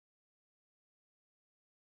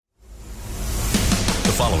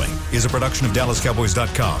The following is a production of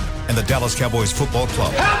DallasCowboys.com and the Dallas Cowboys Football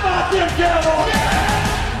Club. How about them Cowboys?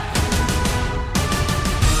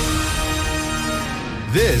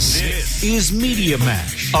 This is Media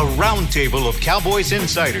Mash, A roundtable of Cowboys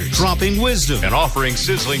insiders dropping wisdom and offering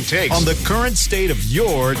sizzling takes on the current state of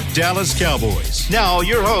your Dallas Cowboys. Now,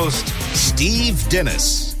 your host, Steve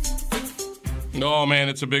Dennis. Oh, man,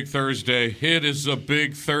 it's a big Thursday. It is a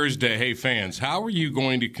big Thursday. Hey, fans, how are you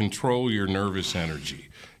going to control your nervous energy?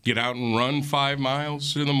 Get out and run 5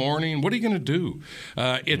 miles in the morning? What are you going to do?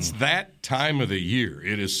 It's that time of the year.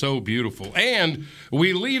 It is so beautiful. And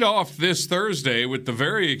we lead off this Thursday with the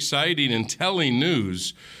very exciting and telling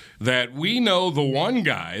news that we know the one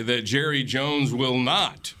guy that Jerry Jones will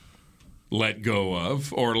not let go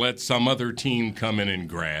of or let some other team come in and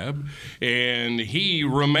grab. And he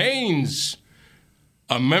remains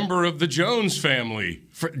a member of the Jones family.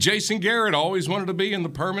 Jason Garrett always wanted to be in the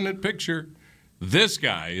permanent picture. This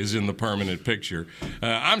guy is in the permanent picture.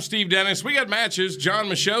 I'm Steve Dennis. We got matches. John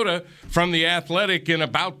Machota from The Athletic and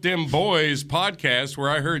About Them Boys podcast, where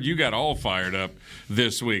I heard you got all fired up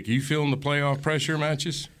this week. You feeling the playoff pressure,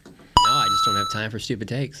 Matches? No, I just don't have time for stupid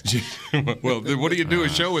takes. Well, then what do you do a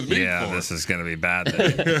show with me Yeah, for? this is going to be bad.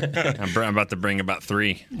 Then. I'm about to bring about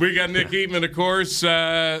 3. We got Nick Eatman, of course,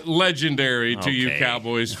 legendary to you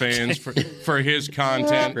Cowboys fans for his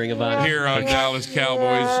content Ring of Honor. here on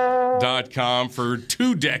DallasCowboys.com for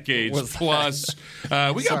 2 decades plus.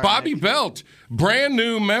 We got Bobby Belt, brand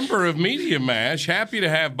new member of Media Mash. Happy to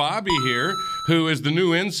have Bobby here, who is the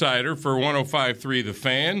new insider for 105.3 The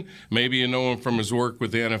Fan. Maybe you know him from his work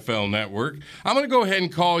with the NFL Network. I'm going to go ahead and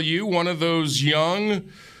call you one of those young,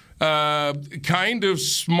 kind of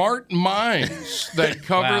smart minds that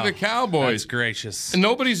cover the Cowboys. That's gracious. And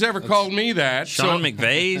nobody's ever called me that. Sean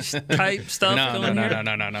McVay type stuff going here?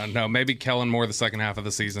 No. Maybe Kellen Moore the second half of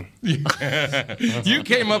the season. You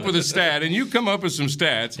came up with a stat, and you come up with some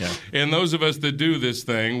stats. Yeah. And those of us that do this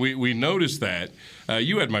thing, we noticed that.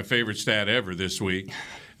 You had my favorite stat ever this week,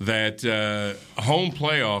 that home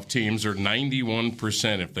playoff teams are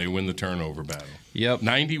 91% if they win the turnover battle. Yep.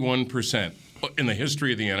 91% in the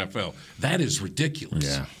history of the NFL. That is ridiculous.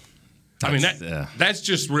 Yeah. I mean, that's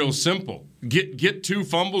just real simple. Get 2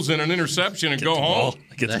 fumbles and an interception and go home.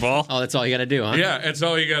 Get the ball. Oh, that's all you got to do, huh? Yeah, that's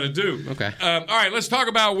all you got to do. Okay. All right, let's talk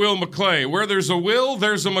about Will McClay. Where there's a Will,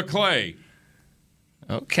 there's a McClay.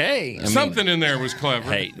 Okay. Something in there was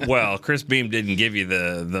clever. Hey, well, Chris Beam didn't give you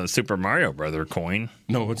the Super Mario Brother coin.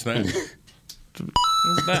 No, what's that?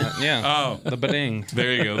 What's that? Yeah. Oh. The bading.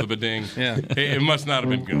 There you go, the bading. Yeah. It must not have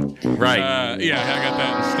been good. Right. Yeah, I got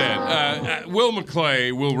that instead. Will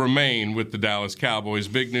McClay will remain with the Dallas Cowboys.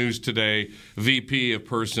 Big news today, VP of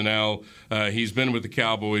Personnel. He's been with the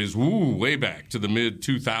Cowboys way back to the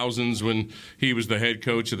mid-2000s when he was the head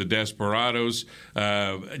coach of the Desperados.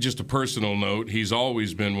 Just a personal note, he's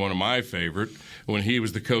always been one of my favorite. When he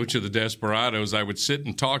was the coach of the Desperados, I would sit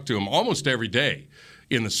and talk to him almost every day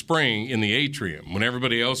in the spring in the atrium. When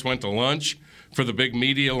everybody else went to lunch for the big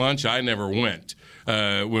media lunch, I never went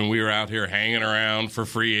when we were out here hanging around for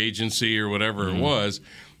free agency or whatever it was.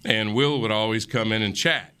 And Will would always come in and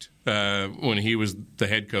chat when he was the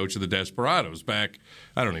head coach of the Desperados back,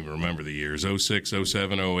 I don't even remember the years, 06,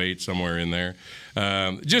 07, 08, somewhere in there.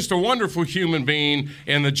 Just a wonderful human being.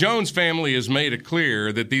 And the Jones family has made it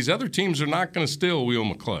clear that these other teams are not going to steal Will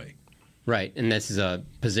McClay. Right, and this is a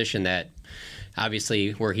position that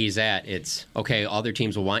obviously where he's at, it's okay, other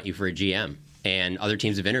teams will want you for a GM, and other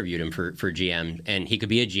teams have interviewed him for GM, and he could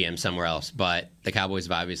be a GM somewhere else, but the Cowboys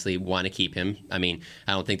have obviously want to keep him. I mean,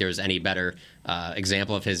 I don't think there was any better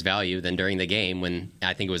example of his value than during the game when,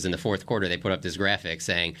 I think it was in the fourth quarter, they put up this graphic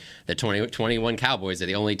saying the 21 Cowboys are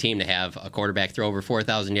the only team to have a quarterback throw over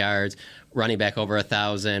 4,000 yards, running back over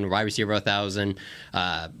 1,000, wide receiver 1,000,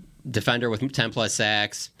 defender with 10-plus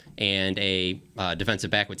sacks, and a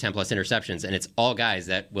defensive back with 10-plus interceptions, and it's all guys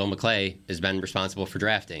that Will McClay has been responsible for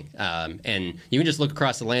drafting. And you can just look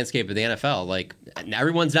across the landscape of the NFL. Like,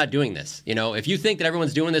 everyone's not doing this. You know, if you think that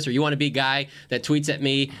everyone's doing this, or you want to be a guy that tweets at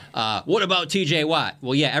me, what about T.J. Watt?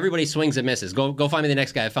 Well, yeah, everybody swings and misses. Go find me the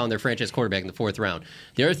next guy that found their franchise quarterback in the 4th round.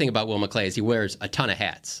 The other thing about Will McClay is he wears a ton of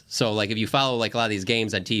hats. So, like, if you follow, like, a lot of these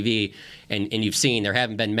games on TV, and you've seen, there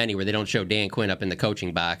haven't been many where they don't show Dan Quinn up in the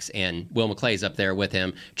coaching box, and Will McClay's up there with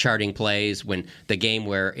him, charting plays. When the game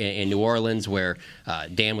where in New Orleans where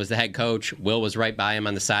Dan was the head coach, Will was right by him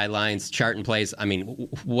on the sidelines charting plays. I mean,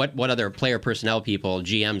 what other player personnel people,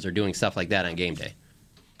 GMs, are doing stuff like that on game day?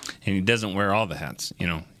 And he doesn't wear all the hats,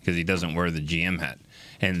 because he doesn't wear the GM hat.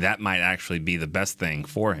 And that might actually be the best thing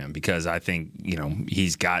for him, because I think,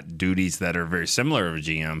 he's got duties that are very similar to a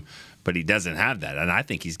GM, but he doesn't have that. And I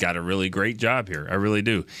think he's got a really great job here. I really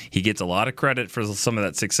do. He gets a lot of credit for some of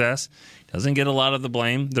that success. Doesn't get a lot of the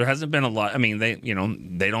blame. There hasn't been a lot. I mean, they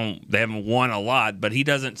haven't won a lot, but he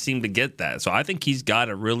doesn't seem to get that. So I think he's got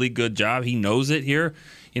a really good job. He knows it here.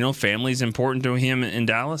 Family's important to him in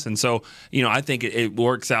Dallas. And so, I think it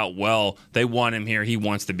works out well. They want him here. He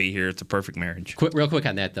wants to be here. It's a perfect marriage. Real quick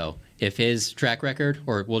on that, though. If his track record,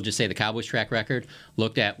 or we'll just say the Cowboys' track record,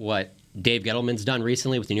 looked at what Dave Gettleman's done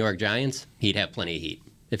recently with the New York Giants, he'd have plenty of heat.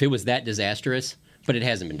 If it was that disastrous, but it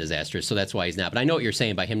hasn't been disastrous, so that's why he's not. But I know what you're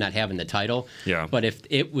saying by him not having the title. Yeah. But if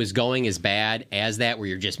it was going as bad as that, where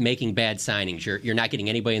you're just making bad signings, you're not getting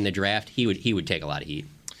anybody in the draft, he would take a lot of heat.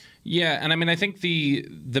 Yeah, and I mean, I think the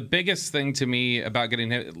biggest thing to me about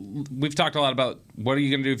getting him, we've talked a lot about what are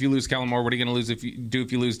you going to do if you lose Kellen Moore? What are you going to lose if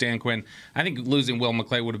you lose Dan Quinn? I think losing Will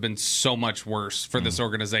McClay would have been so much worse for this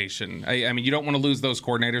organization. I mean, you don't want to lose those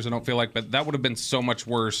coordinators, I don't feel like, but that would have been so much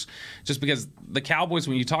worse just because the Cowboys,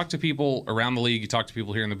 when you talk to people around the league, you talk to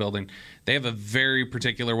people here in the building, they have a very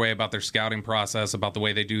particular way about their scouting process, about the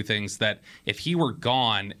way they do things, that if he were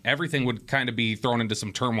gone, everything would kind of be thrown into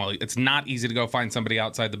some turmoil. It's not easy to go find somebody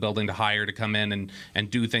outside the building to hire to come in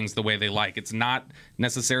and do things the way they like. It's not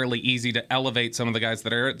necessarily easy to elevate some of the guys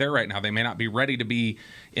that are there right now. They may not be ready to be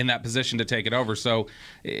in that position to take it over. So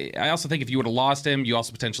I also think if you would have lost him, you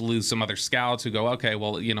also potentially lose some other scouts who go, okay,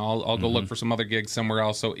 well, I'll go look for some other gigs somewhere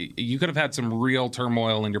else. So you could have had some real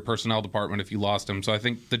turmoil in your personnel department if you lost him. So I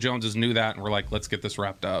think the Joneses knew that and were like, let's get this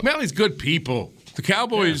wrapped up. Well, he's good people. The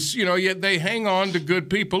Cowboys, yet they hang on to good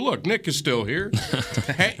people. Look, Nick is still here.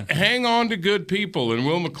 Hang on to good people, and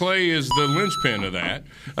Will McClay is the linchpin of that.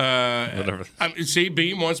 Whatever. See,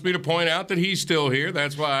 Beam wants me to point out that he's still here.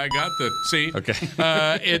 That's why I got the see. Okay.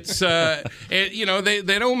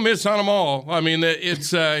 They don't miss on him all. I mean,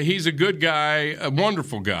 he's a good guy, a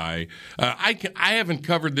wonderful guy. I haven't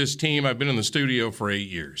covered this team. I've been in the studio for 8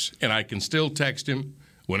 years, and I can still text him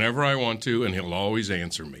whenever I want to, and he'll always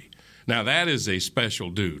answer me. Now, that is a special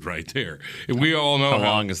dude right there. We all know how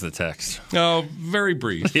long is the text? Oh, very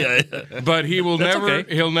brief. Yeah. But he'll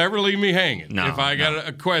okay. never leave me hanging. No, if I got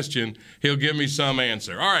a question, he'll give me some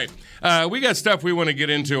answer. All right. We got stuff we want to get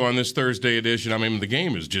into on this Thursday edition. I mean, the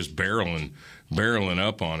game is just barreling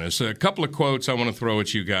up on us. A couple of quotes I want to throw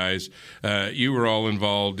at you guys. You were all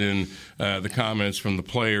involved in the comments from the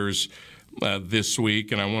players this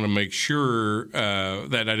week, and I want to make sure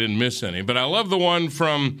that I didn't miss any. But I love the one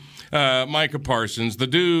from Micah Parsons. The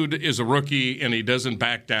dude is a rookie, and he doesn't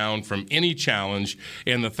back down from any challenge.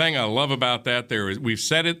 And the thing I love about that, we've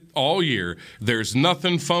said it all year, there's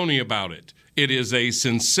nothing phony about it. It is a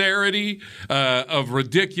sincerity of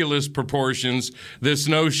ridiculous proportions, this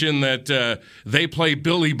notion that they play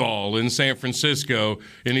billy ball in San Francisco,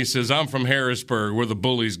 and he says, I'm from Harrisburg, where the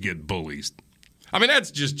bullies get bullies. I mean,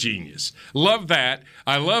 that's just genius. Love that.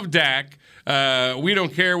 I love Dak. We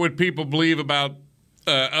don't care what people believe about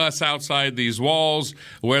us outside these walls,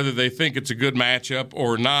 whether they think it's a good matchup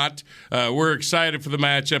or not. We're excited for the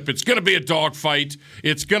matchup. It's going to be a dogfight.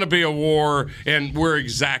 It's going to be a war, and we're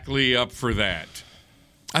exactly up for that.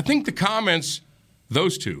 I think the comments,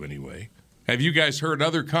 those two anyway, have you guys heard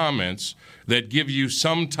other comments that give you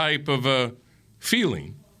some type of a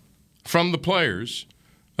feeling from the players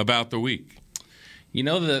about the week?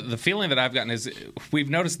 The feeling that I've gotten is we've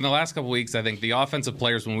noticed in the last couple of weeks, I think the offensive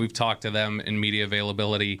players, when we've talked to them in media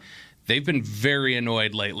availability, they've been very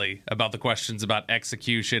annoyed lately about the questions about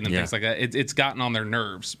execution and things like that. It's gotten on their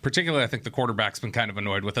nerves. Particularly, I think the quarterback's been kind of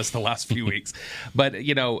annoyed with us the last few weeks. But,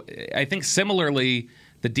 I think similarly,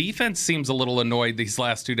 the defense seems a little annoyed these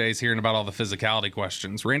last 2 days hearing about all the physicality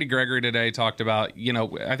questions. Randy Gregory today talked about,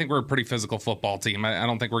 I think we're a pretty physical football team. I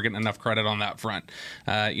don't think we're getting enough credit on that front.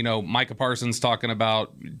 Micah Parsons talking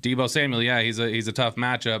about Deebo Samuel. Yeah, he's a tough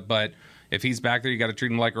matchup, but if he's back there, you got to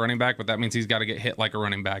treat him like a running back, but that means he's got to get hit like a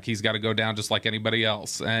running back. He's got to go down just like anybody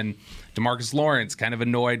else. And DeMarcus Lawrence kind of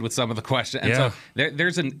annoyed with some of the questions. And so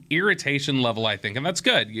there's an irritation level, I think, and that's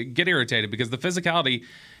good. You get irritated because the physicality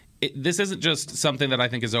 – this isn't just something that I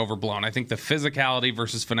think is overblown. I think the physicality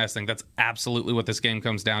versus finessing, that's absolutely what this game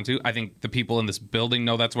comes down to. I think the people in this building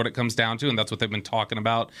know that's what it comes down to, and that's what they've been talking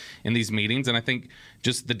about in these meetings. And I think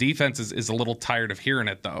just the defense is a little tired of hearing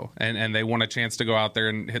it, though, and they want a chance to go out there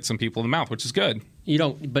and hit some people in the mouth, which is good.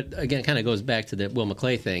 But again, it kind of goes back to the Will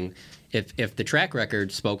McClay thing. If the track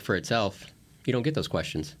record spoke for itself, you don't get those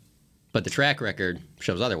questions. But the track record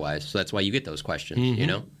shows otherwise, so that's why you get those questions,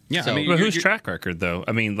 Yeah, so, but whose track record, though?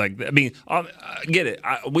 I get it.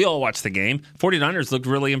 We all watched the game. 49ers looked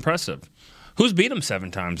really impressive. Who's beat them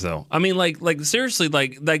 7 times though? I mean, like seriously,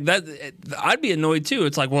 like that. I'd be annoyed too.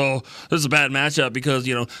 It's like, well, this is a bad matchup because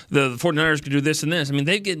the 49ers could do this and this. I mean,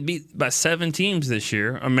 they get beat by 7 teams this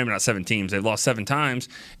year, or maybe not 7 teams. They've lost 7 times,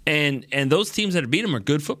 and those teams that have beat them are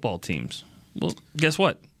good football teams. Well, guess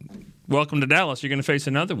what? Welcome to Dallas. You're going to face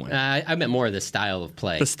another one. I meant more of the style of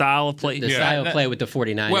play. The style of play. The style of play with the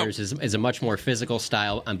 49ers Well, is a much more physical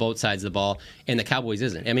style on both sides of the ball, and the Cowboys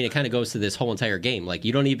isn't. I mean, it kind of goes to this whole entire game. Like,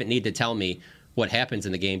 you don't even need to tell me what happens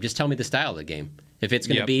in the game. Just tell me the style of the game. If it's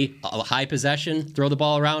going to be a high possession, throw the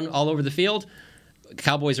ball around all over the field,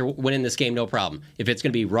 Cowboys are winning this game, no problem. If it's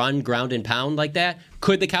going to be run, ground, and pound like that,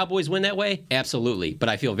 could the Cowboys win that way? Absolutely. But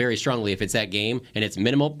I feel very strongly if it's that game and it's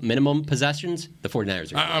minimum possessions, the 49ers are going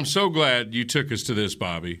to win. I'm so glad you took us to this,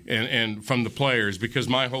 Bobby, and from the players, because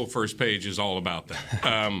my whole first page is all about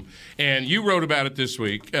that. And you wrote about it this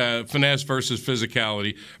week, finesse versus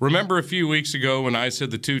physicality. Remember a few weeks ago when I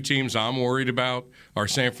said the 2 teams I'm worried about are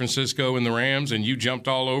San Francisco and the Rams, and you jumped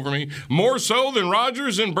all over me? More so than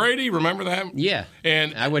Rodgers and Brady? Remember that? Yeah.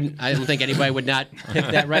 And I don't think anybody would not pick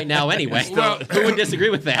that right now anyway. Well, who would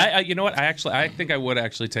disagree with that? You know what? I think I would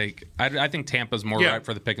actually take. I think Tampa's more right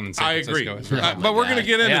for the pick than San I Francisco. agree. But we're going to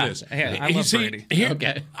get into this. Yeah, I love Brady.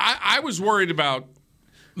 Okay. I was worried about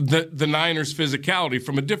the Niners' physicality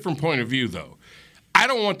from a different point of view, though. I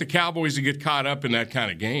don't want the Cowboys to get caught up in that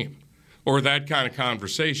kind of game or that kind of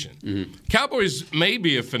conversation. Mm-hmm. Cowboys may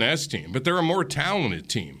be a finesse team, but they're a more talented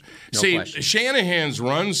team. See, question. Shanahan's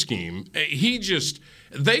run scheme,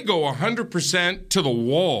 they go 100% to the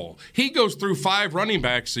wall. He goes through 5 running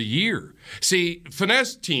backs a year. See,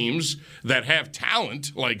 finesse teams that have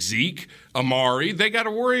talent like Zeke, Amari, they got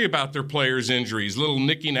to worry about their players' injuries, little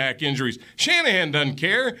nicky-knack injuries. Shanahan doesn't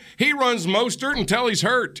care. He runs Mostert until he's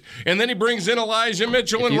hurt, and then he brings in Elijah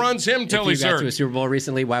Mitchell and runs him till he's hurt. If you got to a Super Bowl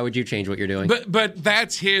recently, why would you change what you're doing? But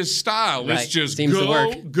that's his style. Right. It's just Seems to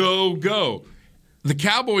work. go. The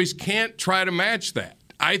Cowboys can't try to match that.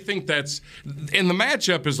 I think and the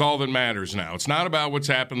matchup is all that matters now. It's not about what's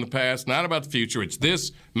happened in the past, not about the future. It's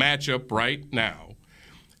this matchup right now.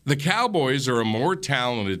 The Cowboys are a more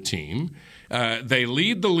talented team. They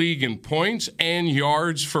lead the league in points and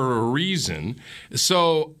yards for a reason.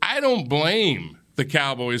 So I don't blame the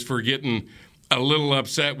Cowboys for getting a little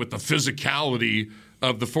upset with the physicality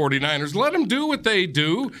of the 49ers. Let them do what they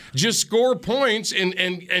do. Just score points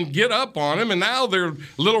and get up on them, and now their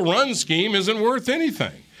little run scheme isn't worth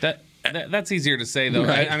anything. That's easier to say, though.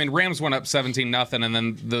 Right. I mean, Rams went up 17-0, and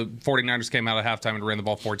then the 49ers came out at halftime and ran the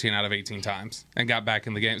ball 14 out of 18 times and got back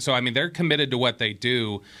in the game. So, I mean, they're committed to what they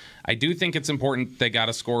do. I do think it's important they got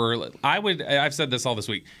to score. I've said this all this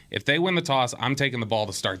week. If they win the toss, I'm taking the ball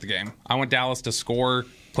to start the game. I want Dallas to score,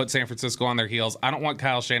 put San Francisco on their heels. I don't want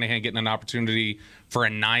Kyle Shanahan getting an opportunity for a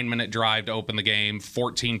 9-minute drive to open the game,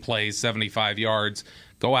 14 plays, 75 yards.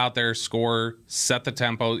 Go out there, score, set the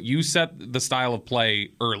tempo. You set the style of play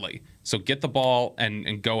early. So get the ball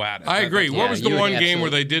and go at it. I agree. What was the one game absolutely. where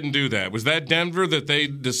they didn't do that? Was that Denver that they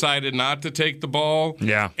decided not to take the ball?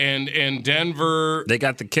 Yeah. And Denver... They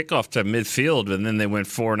got the kickoff to midfield, and then they went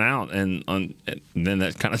 4 and out, and then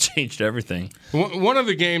that kind of changed everything. One of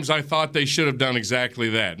the games I thought they should have done exactly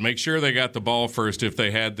that. Make sure they got the ball first if they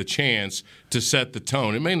had the chance to set the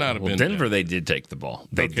tone. It may not have been Denver, they did take the ball.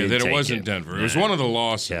 Then it wasn't Denver. It was one of the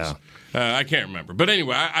losses. Yeah. I can't remember. But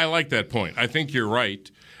anyway, I like that point. I think you're right.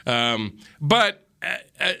 But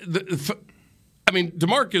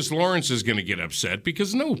DeMarcus Lawrence is going to get upset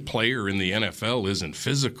because no player in the NFL isn't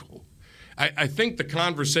physical. I think the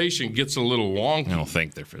conversation gets a little wonky. They don't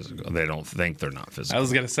think they're physical. They don't think they're not physical. I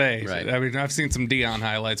was going to say, right. I mean, I've seen some Deion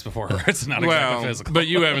highlights before where it's not exactly physical. But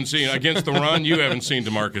you haven't seen, against the run, you haven't seen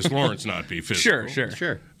DeMarcus Lawrence not be physical.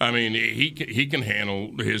 Sure. I mean, he can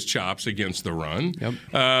handle his chops against the run.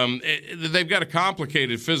 Yep. They've got a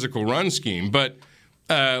complicated physical run scheme, but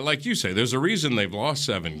like you say, there's a reason they've lost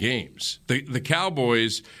 7 games. The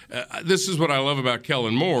Cowboys, this is what I love about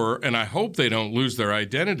Kellen Moore, and I hope they don't lose their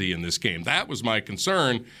identity in this game. That was my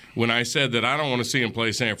concern when I said that I don't want to see them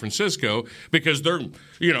play San Francisco because they're,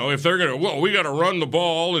 if they're going to, we got to run the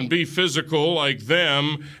ball and be physical like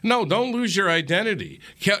them. No, don't lose your identity.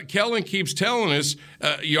 Kellen keeps telling us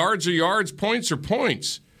yards are yards, points are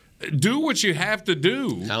points. Do what you have to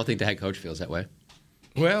do. I don't think the head coach feels that way.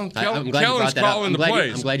 Well, I'm glad Kellen's calling the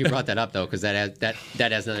plays. I'm glad you brought that up, though, because that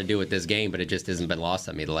has nothing to do with this game, but it just hasn't been lost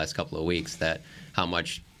on me the last couple of weeks that how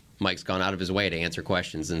much Mike's gone out of his way to answer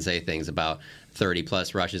questions and say things about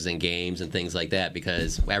 30-plus rushes in games and things like that,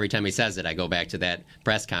 because every time he says it, I go back to that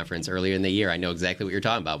press conference earlier in the year. I know exactly what you're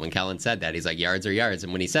talking about. When Kellen said that, he's like, yards are yards.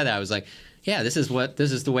 And when he said that, I was like, yeah, this is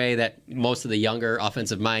the way that most of the younger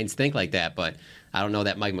offensive minds think like that, but I don't know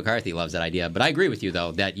that Mike McCarthy loves that idea, but I agree with you,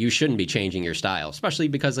 though, that you shouldn't be changing your style, especially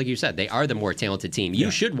because, like you said, they are the more talented team.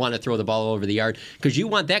 You should want to throw the ball all over the yard because you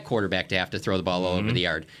want that quarterback to have to throw the ball all over the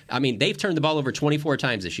yard. I mean, they've turned the ball over 24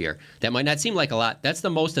 times this year. That might not seem like a lot. That's the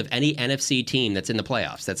most of any NFC team that's in the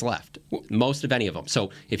playoffs that's left. Most of any of them.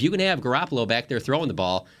 So if you can have Garoppolo back there throwing the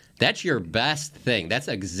ball, that's your best thing. That's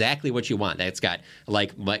exactly what you want. It's got,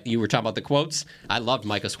 like you were talking about the quotes. I loved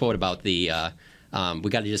Micah's quote about the we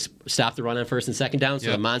got to just stop the run on first and second down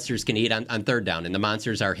so the monsters can eat on third down. And the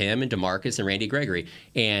monsters are him and DeMarcus and Randy Gregory.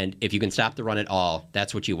 And if you can stop the run at all,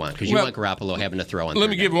 that's what you want because you want Garoppolo having to throw on Let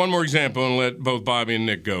me give one more example and let both Bobby and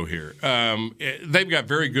Nick go here. They've got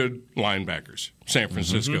very good linebackers, San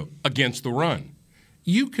Francisco, against the run.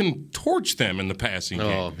 You can torch them in the passing game.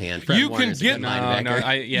 Oh, man. Fred Warner's a good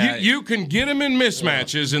linebacker. You can get them in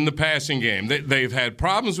mismatches in the passing game. They've had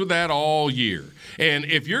problems with that all year. And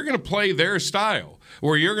if you're going to play their style,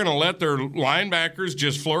 where you're going to let their linebackers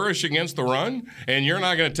just flourish against the run, and you're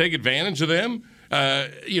not going to take advantage of them,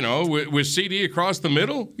 with CD across the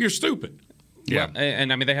middle, you're stupid. Yeah,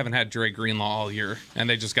 and I mean, they haven't had Dre Greenlaw all year, and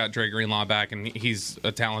they just got Dre Greenlaw back, and he's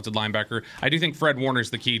a talented linebacker. I do think Fred Warner's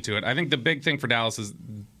the key to it. I think the big thing for Dallas is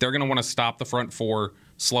they're going to want to stop the front four,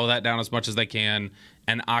 slow that down as much as they can,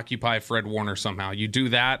 and occupy Fred Warner somehow. You do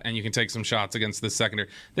that, and you can take some shots against this secondary.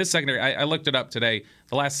 This secondary, I looked it up today.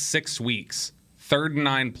 The last 6 weeks, 3rd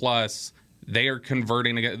and 9+, they are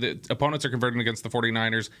converting. The opponents are converting against the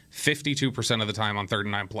 49ers 52% of the time on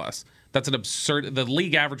 3rd and 9+. That's an absurd. The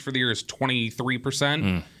league average for the year is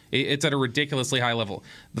 23%. It's at a ridiculously high level.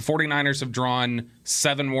 The 49ers have drawn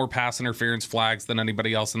 7 more pass interference flags than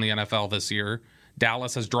anybody else in the NFL this year.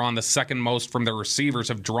 Dallas has drawn the second most from their receivers,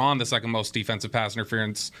 have drawn the second most defensive pass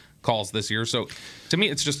interference calls this year. So to me,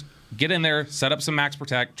 it's just get in there, set up some max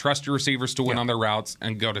protect, trust your receivers to win on their routes,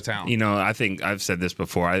 and go to town. I think I've said this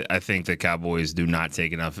before. I think the Cowboys do not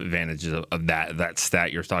take enough advantage of that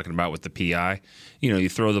stat you're talking about with the PI. You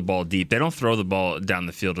throw the ball deep. They don't throw the ball down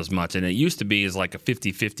the field as much, and it used to be as like a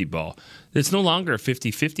 50-50 ball. It's no longer a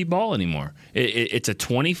 50-50 ball anymore. It's a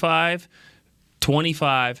 25,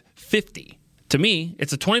 50. To me,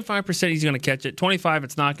 it's a 25% he's going to catch it, 25%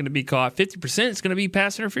 it's not going to be caught, 50% it's going to be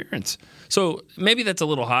pass interference. So maybe that's a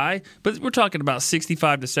little high, but we're talking about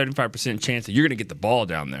 65 to 75% chance that you're going to get the ball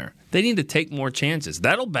down there. They need to take more chances.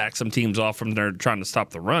 That'll back some teams off from their trying to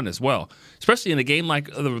stop the run as well, especially in a game like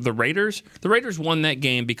the Raiders. The Raiders won that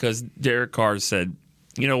game because Derek Carr said,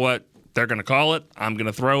 you know what? They're going to call it, I'm going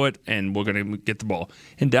to throw it, and we're going to get the ball.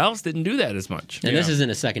 And Dallas didn't do that as much. And this isn't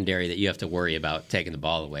a secondary that you have to worry about taking the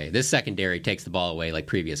ball away. This secondary takes the ball away like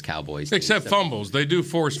previous Cowboys teams. Except fumbles. They do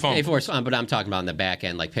force fumbles. They force but I'm talking about in the back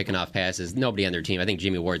end, like picking off passes. Nobody on their team. I think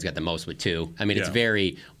Jimmy Ward's got the most with 2. I mean, it's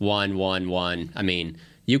very 1-1-1. I mean,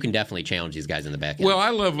 you can definitely challenge these guys in the back end. Well, I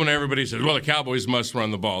love when everybody says, well, the Cowboys must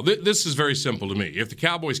run the ball. This is very simple to me. If the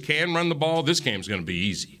Cowboys can run the ball, this game's going to be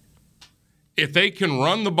easy. If they can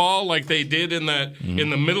run the ball like they did in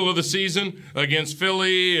the middle of the season against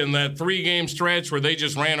Philly and that 3-game stretch where they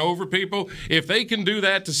just ran over people, if they can do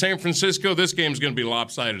that to San Francisco, this game's going to be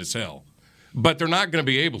lopsided as hell. But they're not going to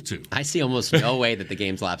be able to. I see almost no way that the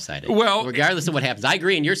game's lopsided. Well, regardless of what happens, I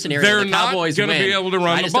agree in your scenario. They're the Cowboys not going to be able to run the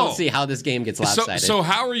ball. I just don't see how this game gets lopsided. So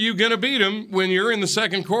how are you going to beat them when you're in the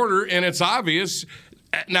second quarter and it's obvious?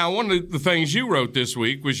 Now, one of the things you wrote this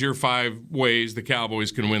week was your 5 ways the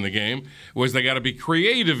Cowboys can win the game was they got to be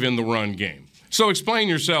creative in the run game. So explain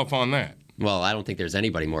yourself on that. Well, I don't think there's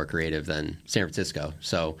anybody more creative than San Francisco.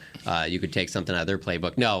 So you could take something out of their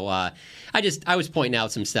playbook. No, I was pointing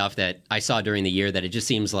out some stuff that I saw during the year that it just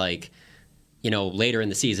seems like, later in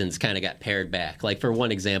the seasons kind of got pared back. Like, for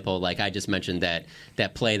one example, like I just mentioned that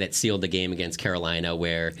play that sealed the game against Carolina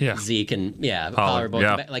where Zeke and Pollard both.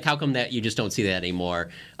 Yeah. Like, how come that you just don't see that anymore?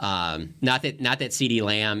 Not that CeeDee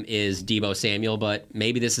Lamb is Deebo Samuel, but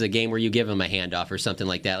maybe this is a game where you give him a handoff or something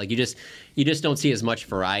like that. Like, you just don't see as much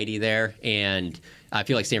variety there, and I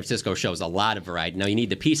feel like San Francisco shows a lot of variety. Now, you need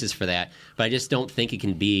the pieces for that, but I just don't think it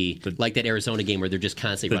can be like that Arizona game where they're just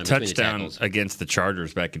constantly running between the tackles. The touchdown against the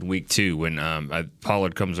Chargers back in week 2 when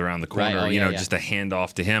Pollard comes around the corner, just a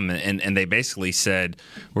handoff to him, and they basically said,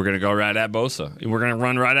 we're going to go right at Bosa. We're going to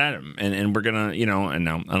run right at him, and we're going to, and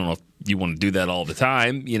now I don't know if you want to do that all the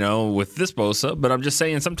time, with this Bosa, but I'm just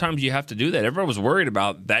saying sometimes you have to do that. Everyone was worried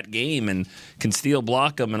about that game and can steal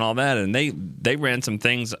block them and all that, and they ran some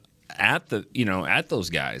things at those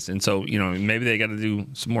guys, and so maybe they got to do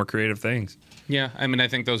some more creative things. Yeah, I mean, I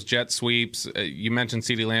think those jet sweeps. You mentioned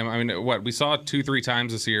CeeDee Lamb. I mean, we saw 2-3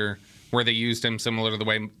 times this year where they used him similar to the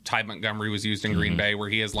way Ty Montgomery was used in Green Bay, where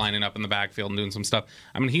he is lining up in the backfield and doing some stuff.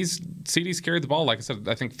 I mean, CD's carried the ball, like I said,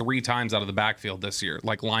 I think 3 times out of the backfield this year,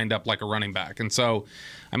 like lined up like a running back. And so,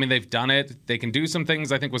 I mean, they've done it. They can do some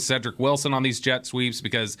things, I think, with Cedric Wilson on these jet sweeps,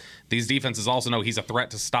 because these defenses also know he's a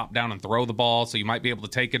threat to stop down and throw the ball. So you might be able to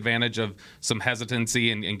take advantage of some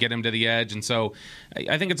hesitancy and get him to the edge. And so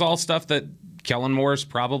I think it's all stuff that Kellen Moore's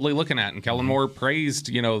probably looking at. And Kellen Moore praised,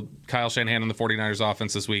 Kyle Shanahan and the 49ers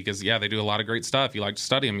offense this week as, they do a lot of great stuff. You like to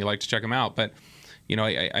study them. You like to check them out. But,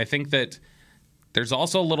 I think that there's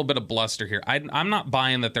also a little bit of bluster here. I'm not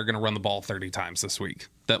buying that they're going to run the ball 30 times this week.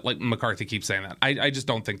 That, like McCarthy keeps saying that. I just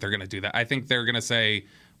don't think they're going to do that. I think they're going to say,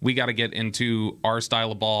 we got to get into our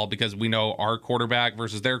style of ball because we know our quarterback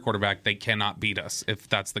versus their quarterback, they cannot beat us if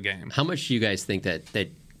that's the game. How much do you guys think that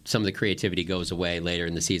some of the creativity goes away later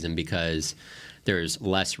in the season because there's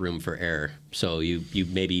less room for error? So you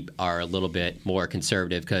maybe are a little bit more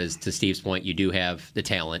conservative because, to Steve's point, you do have the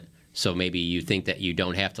talent. So maybe you think that you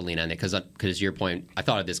don't have to lean on it. Because your point, I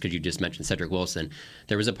thought of this because you just mentioned Cedric Wilson.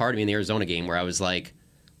 There was a part of me in the Arizona game where I was like,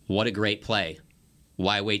 what a great play.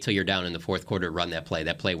 Why wait till you're down in the fourth quarter to run that play?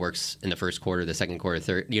 That play works in the first quarter, the second quarter,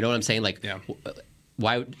 third. You know what I'm saying? Like,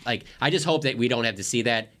 why? Like, I just hope that we don't have to see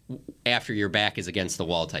that after your back is against the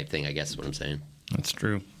wall type thing, I guess is what I'm saying. That's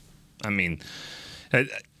true. I mean, I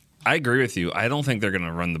agree with you. I don't think they're going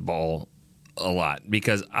to run the ball a lot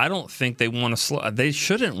because I don't think they want to slow. They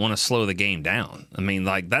shouldn't want to slow the game down. I mean,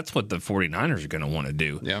 like, that's what the 49ers are going to want to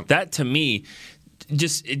do. Yeah. That, to me,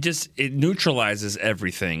 it neutralizes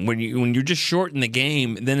everything. When you just shorten the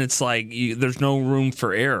game, then it's like there's no room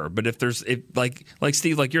for error. But if like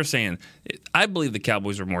Steve, like you're saying, I believe the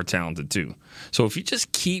Cowboys are more talented too. So if you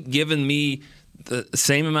just keep giving me the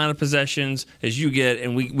same amount of possessions as you get,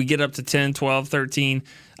 and we get up to 10, 12, 13,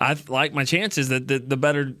 I like my chances that the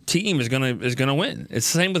better team is gonna win.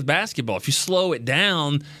 It's the same with basketball. If you slow it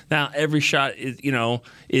down, now every shot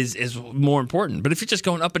is more important. But if you're just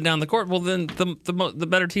going up and down the court, well, then the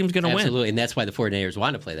better team's gonna win. Absolutely, and that's why the 49ers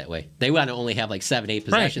want to play that way. They want to only have like 7-8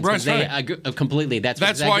 possessions because they completely. That's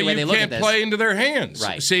exactly why they look at this. You can't play into their hands.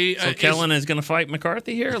 Right. See, so Kellen is gonna fight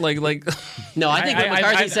McCarthy here, like. No, I think when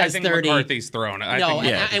McCarthy says 30, McCarthy's thrown it.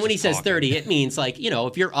 And when he says 30, it means like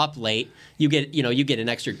if you're up late, you get an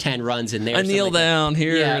extra 10 runs in there. A kneel down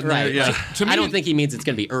here. Yeah, right. Yeah. I don't think he means it's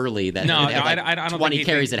going to be early. That I don't 20 think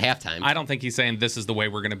carries at halftime. I don't think he's saying this is the way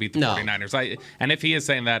we're going to beat the 49ers. And if he is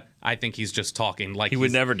saying that, I think he's just talking like he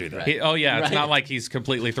would never do that. It's not like he's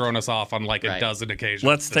completely thrown us off on like a dozen occasions.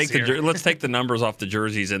 Let's take the numbers off the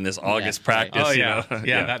jerseys in this August practice. Oh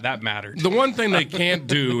yeah, that mattered. The one thing they can't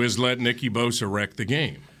do is let Nicky Bosa wreck the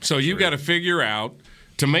game. So you got to figure out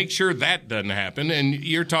to make sure that doesn't happen. And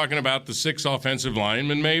you're talking about the 6 offensive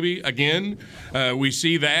linemen maybe. Again, we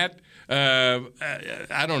see that.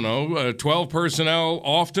 I don't know, 12 personnel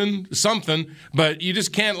often, something. But you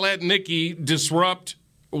just can't let Nicky disrupt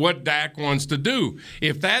what Dak wants to do.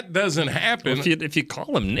 If that doesn't happen... Well, if you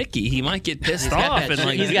call him Nicky, he might get pissed off.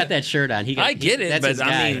 He's got that shirt on. I get it, that's but his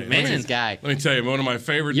guy. I mean, man. That's his guy. Let me tell you, one of my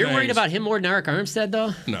favorite You're things... worried about him more than Arik Armstead,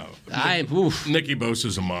 though? No. Nicky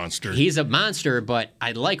Bosa's a monster. He's a monster, but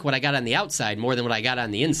I like what I got on the outside more than what I got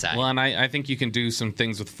on the inside. Well, and I think you can do some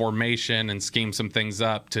things with formation and scheme some things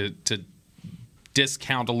up to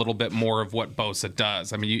discount a little bit more of what Bosa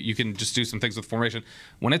does. I mean, you can just do some things with formation.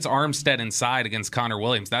 When it's Armstead inside against Connor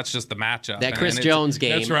Williams, that's just the matchup. That Chris Jones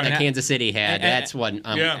game that Kansas City had, that's what...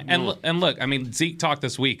 And look, I mean, Zeke talked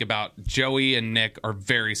this week about Joey and Nick are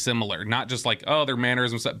very similar. Not just like, their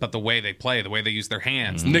mannerisms, but the way they play, the way they use their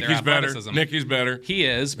hands. Nicky's better. Nicky's better. He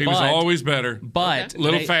is. He was always better. But... A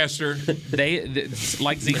little faster. They,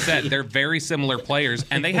 like Zeke said, they're very similar players,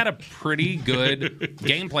 and they had a pretty good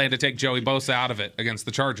game plan to take Joey Bosa out of it against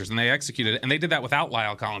the Chargers, and they executed it, and they did that without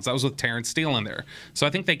Lyle Collins. That was with Terrence Steele in there. So I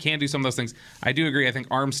think they can do some of those things. I do agree. I think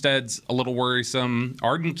Armstead's a little worrisome.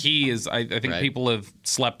 Arden Key is, I think people have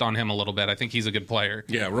slept on him a little bit. I think he's a good player.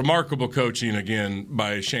 Yeah, remarkable coaching again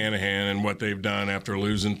by Shanahan and what they've done after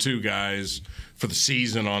losing 2 guys for the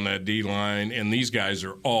season on that D-line, and these guys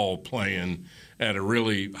are all playing at a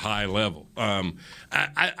really high level. I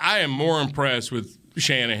am more impressed with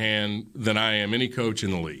Shanahan than I am any coach in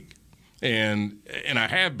the league. And I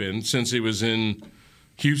have been since he was in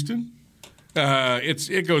Houston.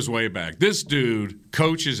 It goes way back. This dude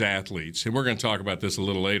coaches athletes, and we're going to talk about this a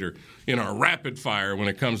little later in our rapid fire when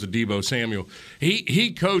it comes to Deebo Samuel.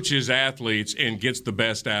 He coaches athletes and gets the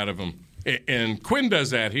best out of them, and Quinn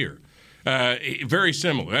does that here. Very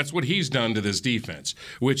similar. That's what he's done to this defense,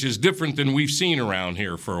 which is different than we've seen around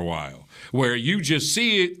here for a while, where you just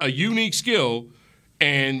see a unique skill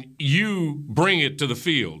and you bring it to the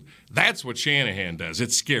field. That's what Shanahan does.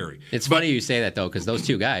 It's scary. It's funny you say that, though, because those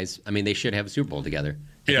two guys, I mean, they should have a Super Bowl together.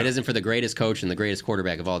 If it isn't for the greatest coach and the greatest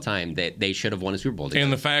quarterback of all time, they should have won a Super Bowl together.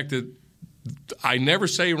 And the fact that I never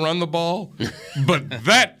say run the ball, but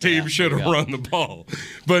that team should have run the ball.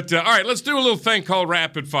 But, all right, let's do a little thing called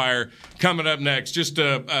Rapid Fire coming up next. Just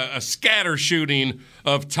a scatter shooting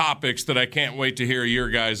of topics that I can't wait to hear your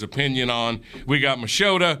guys' opinion on. We got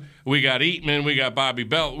Machota, we got Eatman, we got Bobby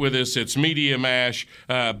Belt with us. It's Media Mash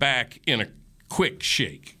back in a quick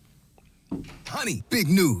shake. Honey, big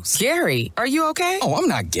news. Gary, are you okay? Oh, I'm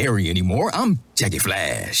not Gary anymore. I'm Jackie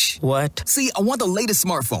Flash. What? See, I want the latest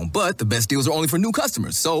smartphone, but the best deals are only for new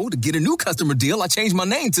customers. So, to get a new customer deal, I changed my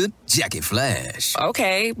name to Jackie Flash.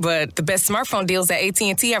 Okay, but the best smartphone deals at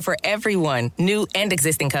AT&T are for everyone, new and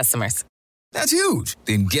existing customers. That's huge.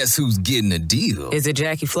 Then guess who's getting a deal? Is it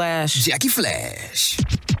Jackie Flash? Jackie Flash.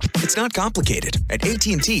 It's not complicated. At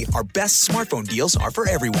AT&T, our best smartphone deals are for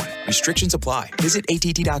everyone. Restrictions apply. Visit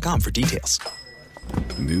att.com for details.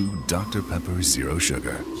 New Dr. Pepper Zero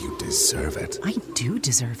Sugar. You deserve it. I do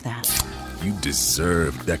deserve that. You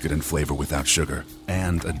deserve decadent flavor without sugar.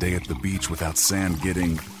 And a day at the beach without sand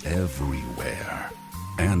getting everywhere.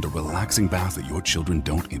 And a relaxing bath that your children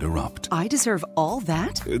don't interrupt. I deserve all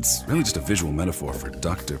that? It's really just a visual metaphor for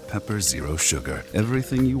Dr. Pepper Zero Sugar.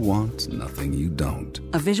 Everything you want, nothing you don't.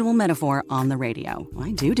 A visual metaphor on the radio.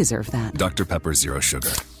 I do deserve that. Dr. Pepper Zero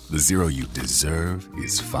Sugar. The zero you deserve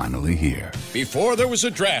is finally here. Before there was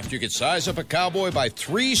a draft, you could size up a cowboy by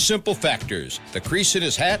 3 simple factors: the crease in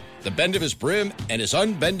his hat, the bend of his brim, and his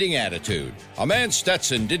unbending attitude. A man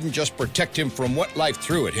Stetson didn't just protect him from what life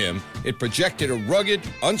threw at him, it projected a rugged,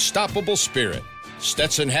 unstoppable spirit.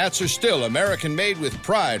 Stetson hats are still American-made with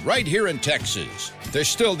pride right here in Texas. They're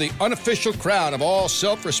still the unofficial crown of all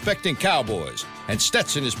self-respecting cowboys, and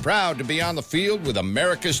Stetson is proud to be on the field with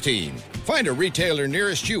America's team. Find a retailer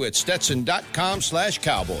nearest you at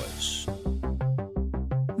stetson.com/cowboys.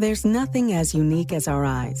 There's nothing as unique as our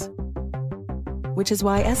eyes, which is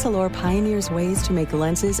why Essilor pioneers ways to make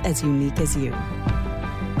lenses as unique as you.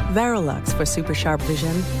 Verilux for super sharp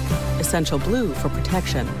vision, Essential Blue for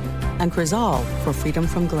protection, and Crizal for freedom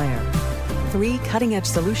from glare. 3 cutting-edge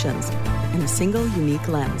solutions in a single unique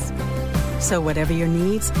lens. So whatever your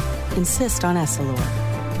needs, insist on Essilor.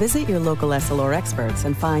 Visit your local Essilor experts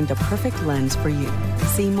and find the perfect lens for you.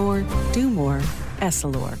 See more, do more,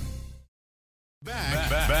 Essilor.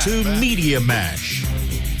 Back to Media Mash.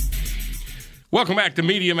 Welcome back to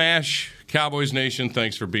Media Mash. Cowboys Nation,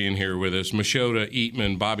 thanks for being here with us. Machota,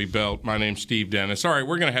 Eatman, Bobby Belt. My name's Steve Dennis. All right,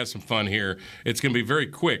 we're going to have some fun here. It's going to be very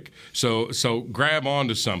quick, so grab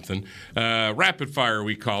onto something. Rapid fire,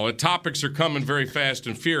 we call it. Topics are coming very fast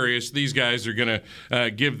and furious. These guys are going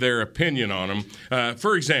to give their opinion on them.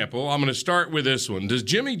 For example, I'm going to start with this one. Does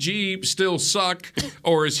Jimmy G still suck,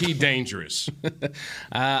 or is he dangerous?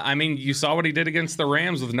 I mean, you saw what he did against the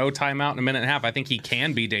Rams with no timeout in a minute and a half. I think he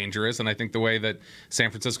can be dangerous, and I think the way that San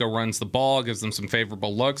Francisco runs the ball gives them some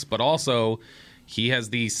favorable looks, but also he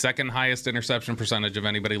has the second highest interception percentage of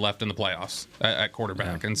anybody left in the playoffs at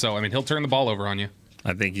quarterback. And so, I mean, he'll turn the ball over on you.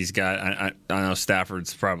 I think he's got, I know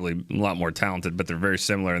Stafford's probably a lot more talented, but they're very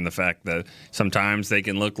similar in the fact that sometimes they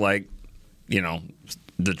can look like,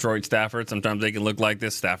 Detroit Stafford. Sometimes they can look like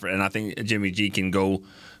this Stafford. And I think Jimmy G can go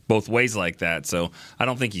both ways like that. So I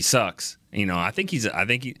don't think he sucks. I say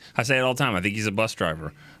it all the time. I think he's a bus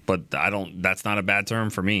driver, but that's not a bad term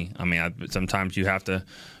for me. I mean, sometimes you have to,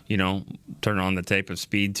 turn on the tape of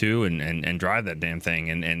speed too and drive that damn thing.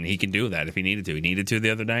 And he can do that if he needed to. He needed to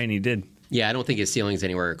the other day, and he did. Yeah, I don't think his ceiling's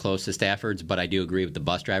anywhere close to Stafford's, but I do agree with the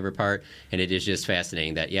bus driver part. And it is just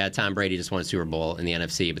fascinating that, Tom Brady just won a Super Bowl in the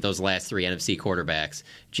NFC, but those last 3 NFC quarterbacks,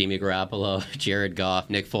 Jimmy Garoppolo, Jared Goff,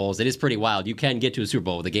 Nick Foles, it is pretty wild. You can get to a Super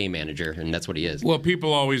Bowl with a game manager, and that's what he is. Well,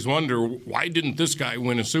 people always wonder, why didn't this guy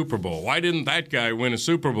win a Super Bowl? Why didn't that guy win a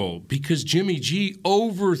Super Bowl? Because Jimmy G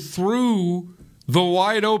overthrew the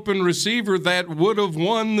wide-open receiver that would have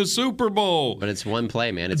won the Super Bowl. But it's one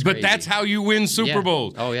play, man. It's But crazy. That's how you win Super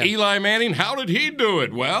Bowls. Oh, yeah. Eli Manning, how did he do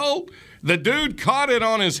it? Well, the dude caught it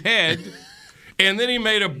on his head, and then he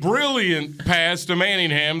made a brilliant pass to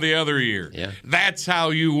Manningham the other year. Yeah. That's how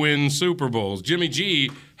you win Super Bowls. Jimmy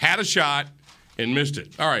G had a shot and missed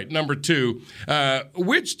it. All right, number 2.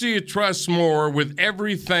 Which do you trust more with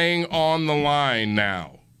everything on the line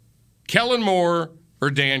now? Kellen Moore or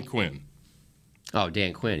Dan Quinn? Oh,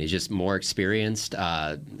 Dan Quinn. He's just more experienced.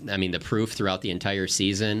 The proof throughout the entire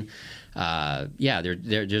season.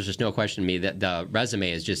 There's just no question to me that the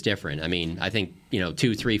resume is just different. I mean, I think,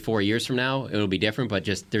 2, 3, 4 years from now, it'll be different, but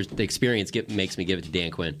just the experience makes me give it to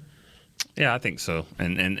Dan Quinn. Yeah, I think so.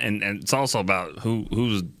 And it's also about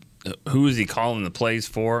who is he calling the plays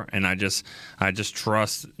for? And I just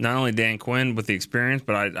trust not only Dan Quinn with the experience,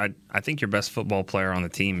 but I think your best football player on the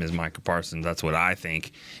team is Micah Parsons. That's what I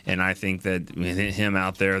think, and I think that with him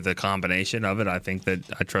out there, the combination of it, I think that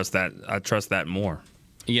I trust that more.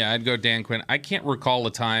 Yeah, I'd go Dan Quinn. I can't recall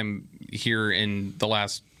a time here in the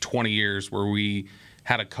last 20 years where we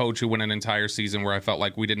had a coach who went an entire season where I felt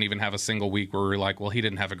like we didn't even have a single week where we were like, well, he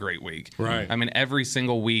didn't have a great week. Right. I mean, every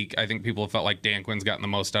single week, I think people have felt like Dan Quinn's gotten the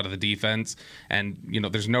most out of the defense. And,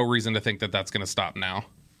 there's no reason to think that that's going to stop now.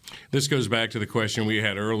 This goes back to the question we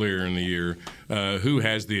had earlier in the year. Who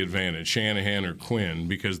has the advantage, Shanahan or Quinn,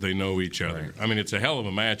 because they know each other? Right. I mean, it's a hell of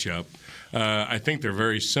a matchup. I think they're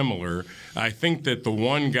very similar. I think that the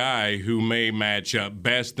one guy who may match up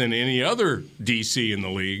best than any other DC in the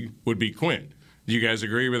league would be Quinn. Do you guys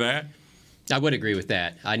agree with that? I would agree with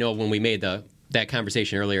that. I know when we made that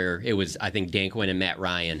conversation earlier, it was, I think, Dan Quinn and Matt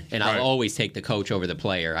Ryan. And I'll always take the coach over the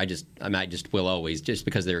player. I will always, just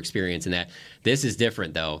because of their experience in that. This is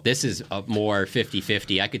different, though. This is a more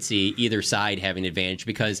 50-50. I could see either side having an advantage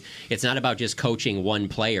because it's not about just coaching one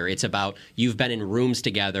player. It's about you've been in rooms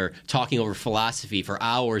together talking over philosophy for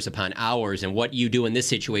hours upon hours and what you do in this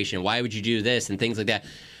situation. Why would you do this and things like that.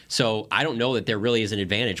 So I don't know that there really is an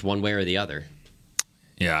advantage one way or the other.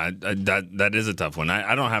 Yeah, that is a tough one.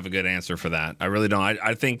 I don't have a good answer for that. I really don't.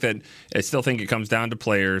 I still think it comes down to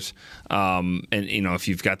players, and if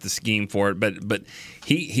you've got the scheme for it. But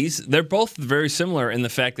they're both very similar in the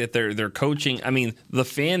fact that they're coaching. I mean, the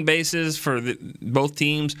fan bases for both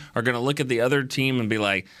teams are going to look at the other team and be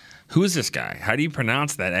like, who's this guy? How do you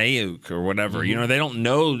pronounce that? Ayuk or whatever. Mm-hmm. They don't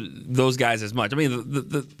know those guys as much. I mean,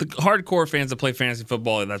 the hardcore fans that play fantasy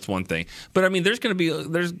football, that's one thing. But, I mean, there's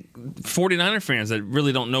 49er fans that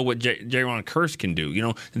really don't know what Jaron Kearse can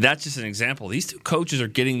do. That's just an example. These two coaches are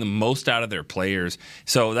getting the most out of their players.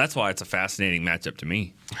 So that's why it's a fascinating matchup to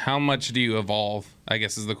me. How much do you evolve, I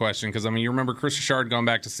guess, is the question. Because, I mean, you remember Chris Richard going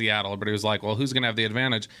back to Seattle, but he was like, well, who's going to have the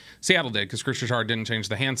advantage? Seattle did, because Chris Richard didn't change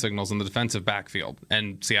the hand signals in the defensive backfield,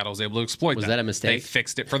 and Seattle was able to exploit that. Was that a mistake? They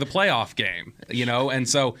fixed it for the playoff game, and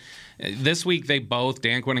so this week they both,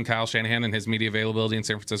 Dan Quinn and Kyle Shanahan and his media availability in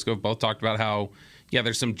San Francisco, have both talked about how,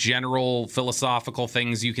 there's some general philosophical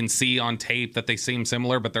things you can see on tape that they seem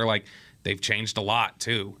similar, but they're like, they've changed a lot,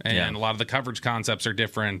 too. And a lot of the coverage concepts are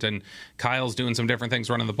different. And Kyle's doing some different things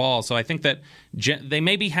running the ball. So I think that they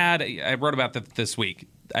maybe had – I wrote about that this week.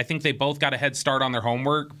 I think they both got a head start on their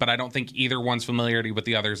homework, but I don't think either one's familiarity with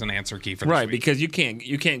the other is an answer key for this right, week. Because you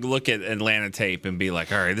can't look at Atlanta tape and be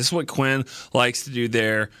like, all right, this is what Quinn likes to do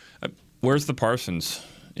there. Where's the Parsons?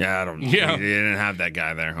 Yeah, I don't know. Yeah. He didn't have that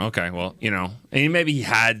guy there. Okay, well, and maybe he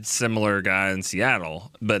had similar guy in Seattle,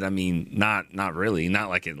 but I mean, not really, not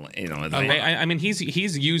like in Atlanta. I mean, he's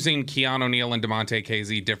using Keanu Neal and DeMonte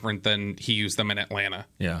Casey different than he used them in Atlanta.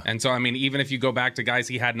 Yeah, and so I mean, even if you go back to guys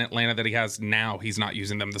he had in Atlanta that he has now, he's not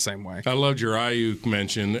using them the same way. I loved your Ayuk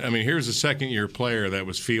mention. I mean, here's a second-year player that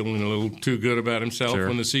was feeling a little too good about himself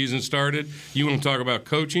when the season started. You want to talk about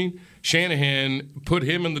coaching? Shanahan put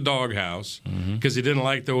him in the doghouse because he didn't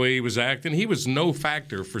like the way he was acting. He was no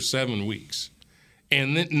factor for 7 weeks.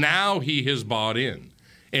 And then now he has bought in.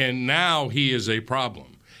 And now he is a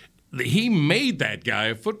problem. He made that guy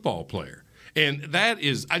a football player. And that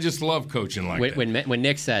is, I just love coaching like that. When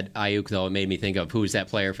Nick said Ayuk, though, it made me think of who's that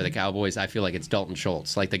player for the Cowboys. I feel like it's Dalton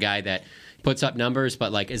Schultz, like the guy that puts up numbers,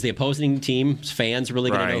 but like, is the opposing team's fans really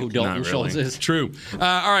going to know who Dalton Schultz is? True. All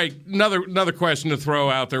right, another question to throw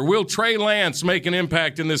out there. Will Trey Lance make an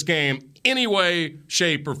impact in this game any way,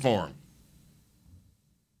 shape, or form?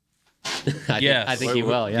 I think he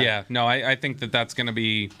will, yeah. Yeah, no, I think that's going to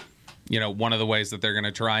be one of the ways that they're going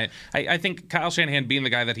to try it. I think Kyle Shanahan, being the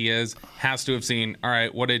guy that he is, has to have seen, all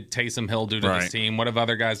right, what did Taysom Hill do to this team? What have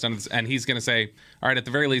other guys done? And he's going to say, all right, at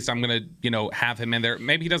the very least, I'm going to, have him in there.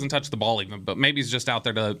 Maybe he doesn't touch the ball even, but maybe he's just out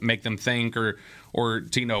there to make them think or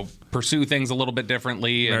to, pursue things a little bit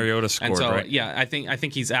differently. Mariota scored, right? Yeah, I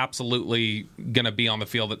think he's absolutely going to be on the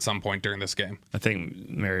field at some point during this game. I think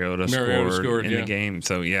Mariota scored in the game.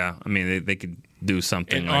 So, yeah, I mean, they could do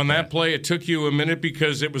something like on that play, it took you a minute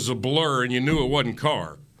because it was a blur and you knew it wasn't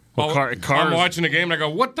Carr. Well, I'm watching the game and I go,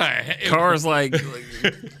 what the heck? Carr's like,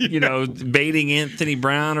 baiting Anthony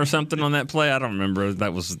Brown or something on that play. I don't remember.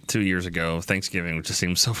 That was 2 years ago, Thanksgiving, which just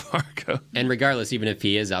seems so far ago. And regardless, even if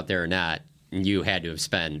he is out there or not, you had to have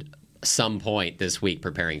spent some point this week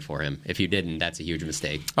preparing for him. If you didn't, that's a huge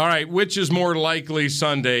mistake. All right, which is more likely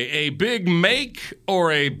Sunday, a big make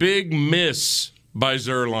or a big miss by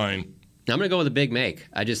Zuerlein? I'm going to go with a big make.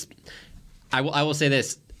 I will say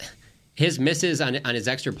this. his misses on his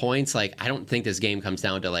extra points, like, I don't think this game comes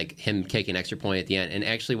down to like him kicking an extra point at the end. And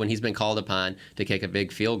actually, when he's been called upon to kick a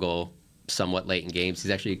big field goal somewhat late in games,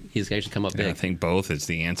 he's actually come up big. I think both is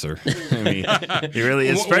the answer. I mean, he really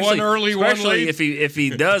is. One early, one late. If he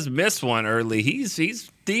does miss one early, he's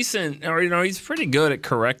decent, or he's pretty good at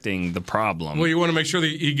correcting the problem. Well, you want to make sure that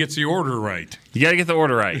he gets the order right. You got to get the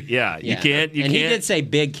order right. Yeah, you can't. He did say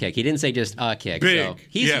big kick. He didn't say just a kick. Big. So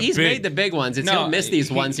he's big. made the big ones. He'll miss these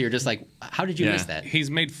ones. So you're just like, how did you miss that? He's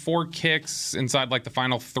made 4 kicks inside like the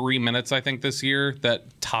final 3 minutes, I think, this year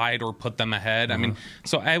that tied or put them ahead. I mean,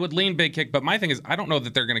 so I would lean big kick. But my thing is, I don't know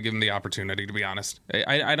that they're going to give him the opportunity. To be honest,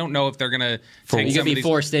 I don't know if they're going to. You're going to be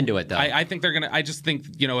forced into it, though. I think they're going to. I just think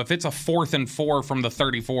if it's a 4th and 4 from the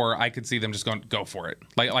 34, I could see them just going to go for it.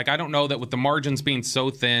 Like I don't know that with the margins being so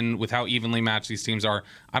thin, with how evenly matched these teams are,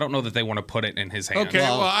 I don't know that they want to put it in his hands. Okay,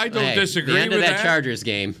 well I don't disagree the end with of that Chargers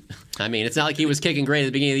game. I mean, it's not like he was kicking great at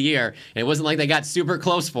the beginning of the year, and it wasn't like they got super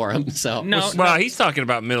close for him. So well, he's talking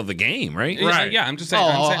about middle of the game, right? Right. Yeah, I'm just saying.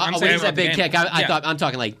 I'm saying it's that big kick. I'm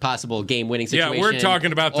talking like possible game-winning situation. Yeah, we're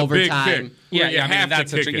talking about the overtime. big kick. Yeah, you have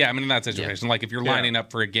to kick it. in that situation, like if you're lining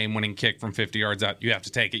up for a game-winning kick from 50 yards out, you have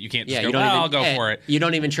to take it. You can't just go, I'll go for it. You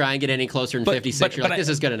don't even try and get any closer than 56. You're like, this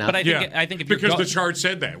is good enough. But I think if you're because the chart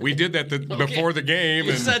said that. We did that before the game.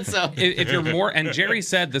 You said so. If you're more, and Jerry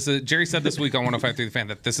said this week on 105.3 The Fan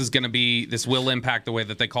that this will impact the way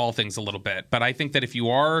that they call things a little bit. But I think that if you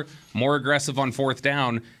are more aggressive on 4th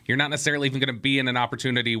down, you're not necessarily even going to be in an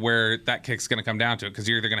opportunity where that kick's going to come down to it, because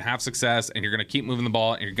you're either going to have success and you're going to keep moving the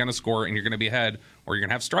ball and you're going to score and you're going to be ahead, or you're going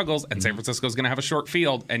to have struggles and San Francisco's going to have a short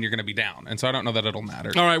field and you're going to be down. And so I don't know that it'll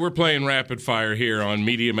matter. All right, we're playing Rapid Fire here on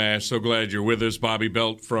Media Mash. So glad you're with us. Bobby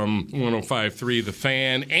Belt from 105.3 The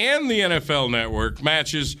Fan and the NFL Network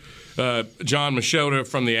matches John Machota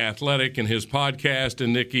from The Athletic and his podcast,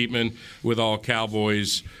 and Nick Eatman with all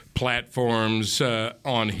Cowboys platforms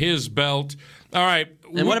on his belt. All right.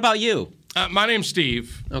 And what about you? My name's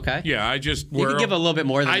Steve. Okay. Yeah, I just you can give a little bit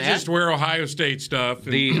more than that. I just wear Ohio State stuff.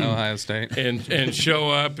 Ohio State. And show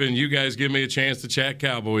up, and you guys give me a chance to chat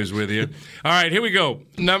Cowboys with you. All right, here we go.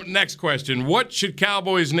 Next question. What should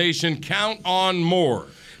Cowboys Nation count on more?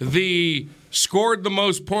 The scored the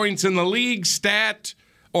most points in the league stat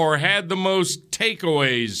or had the most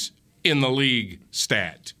takeaways in the league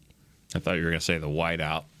stat? I thought you were going to say the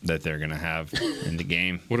whiteout that they're going to have in the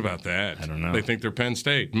game. What about that? I don't know. They think they're Penn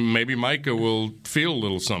State. Maybe Micah will feel a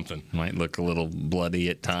little something. Might look a little bloody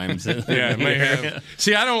at times. Yeah, it may have.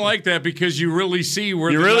 See, I don't like that because you really see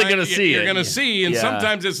where you're really going to see. You're going to see, and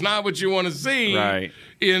sometimes it's not what you want to see. Right.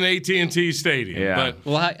 In AT&T Stadium. Yeah.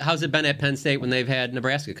 But how's it been at Penn State when they've had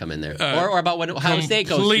Nebraska come in there, or about when Ohio State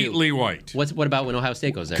goes? Completely white. What about when Ohio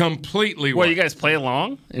State goes there? Completely white. Well, you guys play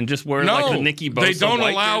along and just wear like the Nicky Bosa. They don't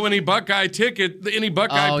white allow any Buckeye people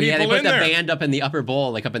they in put there. the band up in the upper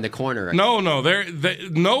bowl, like up in the corner. No,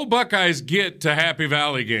 no Buckeyes get to Happy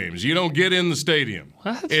Valley games. You don't get in the stadium.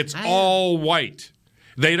 What? It's all white.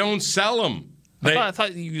 They don't sell them. I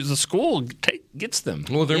thought the school gets them.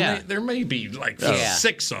 Well, there may be like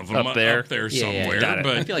 6 of them up there somewhere. Yeah.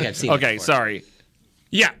 But I feel like I've seen. Okay, sorry.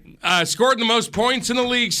 Yeah, scored the most points in the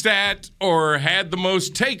league stat or had the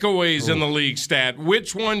most takeaways in the league stat.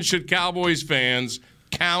 Which one should Cowboys fans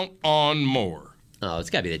count on more? Oh,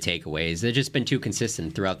 it's got to be the takeaways. They've just been too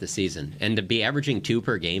consistent throughout the season. And to be averaging 2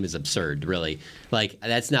 per game is absurd, really. Like,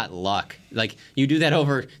 that's not luck. Like, you do that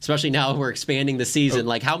over, especially now we're expanding the season.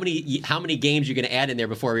 Like, how many games are you going to add in there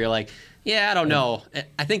before you're like, yeah, I don't know.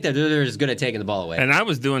 I think that they're as good at taking the ball away. And I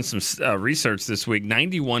was doing some research this week.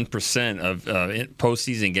 91% of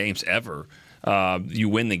postseason games ever, you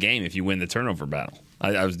win the game if you win the turnover battle.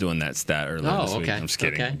 I was doing that stat earlier this week. I'm just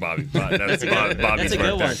kidding. Okay. Bobby. That's a good one.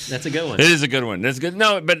 That's a good one. It is a good one. That's good.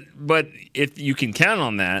 No, but if you can count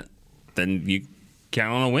on that, then you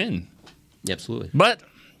count on a win. Absolutely. But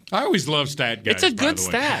I always love stat guys. It's a good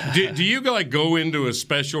stat. Do you like go into a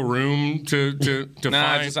special room to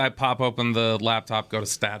find? I pop open the laptop, go to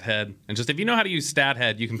StatHead, and just if you know how to use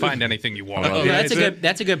StatHead, you can find anything you want.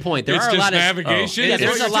 That's a good point. There are a lot of navigation.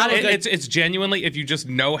 There's a lot of good. It's genuinely if you just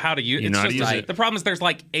know how to use it. The problem is there's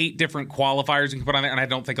like 8 different qualifiers you can put on there, and I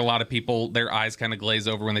don't think a lot of people their eyes kind of glaze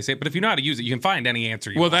over when they say it. But if you know how to use it, you can find any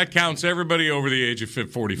answer you want. Well, that counts everybody over the age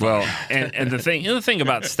of 45. Well, and the thing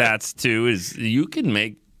about stats too is you can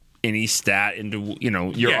make any stat into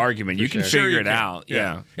your argument. You can figure it out.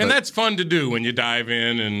 Yeah. And that's fun to do when you dive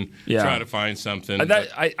in and try to find something.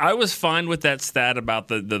 I was fine with that stat about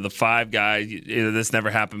the 5 guys. This never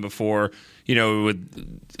happened before.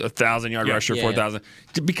 With 1,000-yard rusher, 4,000,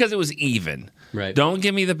 because it was even. Right. Don't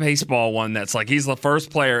give me the baseball one that's like he's the first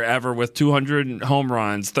player ever with 200 home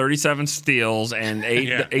runs, 37 steals, and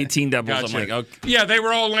 18 doubles. Gotcha. I'm like, okay. Yeah, they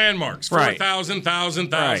were all landmarks. 4,000, 1,000,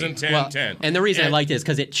 10, 10. And the reason I liked it is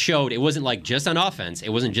because it showed it wasn't like just on offense. It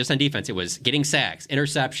wasn't just on defense. It was getting sacks,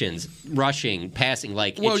 interceptions, rushing, passing.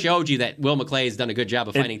 It showed you that Will McClay has done a good job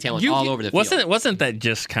of finding talent all over the field. Wasn't that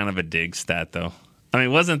just kind of a dig stat, though? I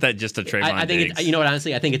mean, wasn't that just a Trayvon I think Diggs?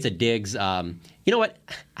 Honestly, I think it's a Diggs. You know what?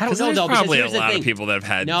 I don't know, there's though. Probably because a lot of people that have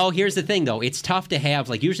had. No, here's the thing, though. It's tough to have,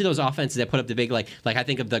 usually those offenses that put up the big, like I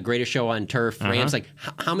think of the Greatest Show on Turf, Rams,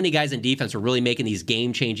 how many guys in defense are really making these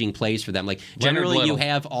game-changing plays for them? Generally, you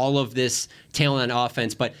have all of this talent on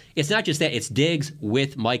offense, but it's not just that. It's Diggs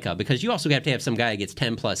with Micah, because you also have to have some guy that gets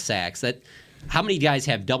 10-plus sacks. How many guys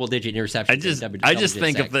have double-digit interceptions? I just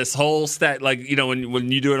think of this whole stat,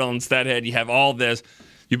 when you do it on StatHead, you have all this.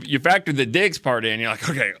 You factor the Diggs part in, you're like,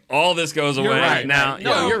 okay, all this goes away right, now. Right.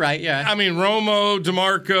 No, you're right, yeah. I mean, Romo,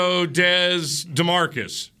 DeMarco, Dez,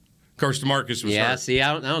 DeMarcus. Of course, DeMarcus was hurt. Yeah, see,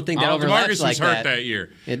 I don't think that overlaps DeMarcus like was hurt that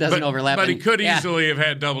year. It doesn't overlap. But he could easily have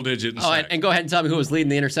had double-digit in sacks. And go ahead and tell me who was leading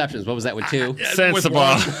the interceptions. What was that with 2? Sensible.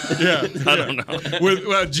 I don't know.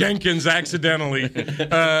 With Jenkins accidentally.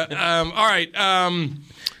 All right.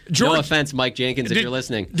 George, no offense, Mike Jenkins, if you're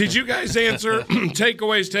listening. Did you guys answer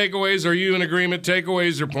takeaways? Are you in agreement?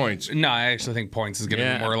 Takeaways or points? No, I actually think points is going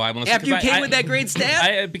to be more reliable. After you came with that great stat?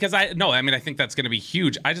 I think that's going to be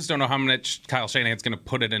huge. I just don't know how much Kyle Shanahan's going to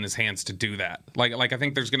put it in his hands to do that. I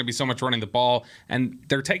think there's going to be so much running the ball, and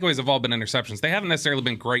their takeaways have all been interceptions. They haven't necessarily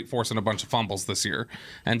been great forcing a bunch of fumbles this year.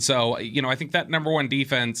 And so, I think that number one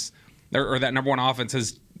defense or that number one offense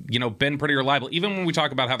has been pretty reliable. Even when we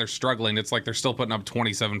talk about how they're struggling, it's like they're still putting up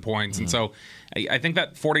 27 points. And so I think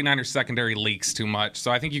that 49ers secondary leaks too much.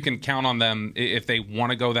 So I think you can count on them. If they want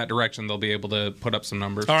to go that direction, they'll be able to put up some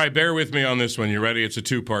numbers. All right, bear with me on this one. You ready? It's a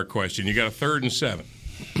 2-part question. You got a 3rd and 7.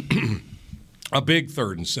 A big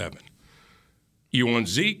 3rd and 7. You want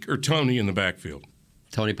Zeke or Tony in the backfield?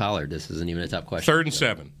 Tony Pollard. This isn't even a tough question. 3rd and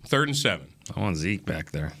 7. 3rd and 7. I want Zeke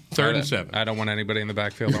back there. 3rd and 7. I don't want anybody in the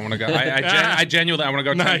backfield. I want to go. I genuinely want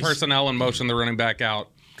to go 10 personnel and motion the running back out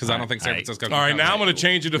because I don't think San Francisco. All right, now I'm going to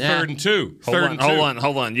change it to 3rd and 2.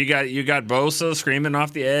 Hold on. You got Bosa screaming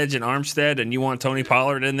off the edge and Armstead, and you want Tony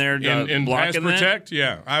Pollard in there in pass protect?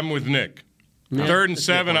 Yeah, I'm with Nick. 3rd and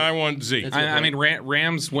 7. I want Zeke. I mean,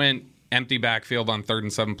 Rams went empty backfield on 3rd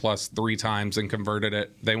and 7 plus 3 times and converted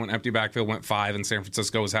it. They went empty backfield, went 5, and San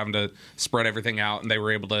Francisco was having to spread everything out, and they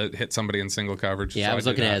were able to hit somebody in single coverage. Yeah, so I was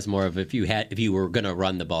looking at it as more of if you were going to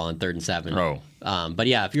run the ball on 3rd and 7. Oh. But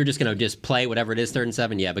yeah, if you're just going to just play whatever it is, 3rd and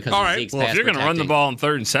 7, yeah, because all of Zeke's if you're going to run the ball on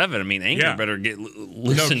 3rd and 7, I mean, Anger better get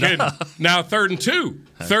loosened up. Now 3rd and 2,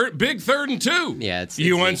 big 3rd and 2. Yeah, it's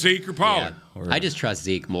want Zeke or Pollard? Yeah. I just trust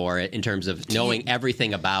Zeke more in terms of knowing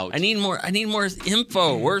everything about. I need more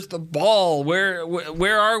info. Where's the ball?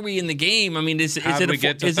 Where are we in the game? I mean, is it a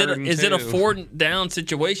 4th down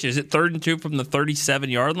situation? Is it 3rd and 2 from the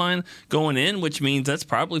 37-yard line going in, which means that's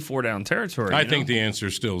probably 4 down territory. I think the answer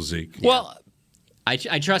is still Zeke. Well,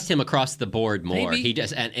 I trust him across the board more. Maybe. He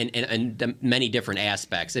does, and many different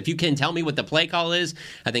aspects. If you can tell me what the play call is,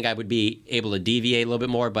 I think I would be able to deviate a little bit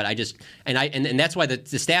more. But and that's why the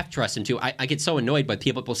staff trusts him too. I get so annoyed by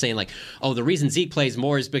people saying like, "Oh, the reason Zeke plays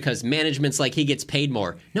more is because management's like he gets paid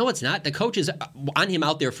more." No, it's not. The coaches on him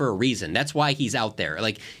out there for a reason. That's why he's out there.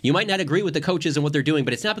 Like you might not agree with the coaches and what they're doing,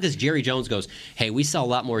 but it's not because Jerry Jones goes, "Hey, we sell a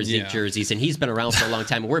lot more Zeke jerseys, and he's been around for a long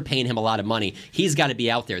time, and we're paying him a lot of money. He's got to be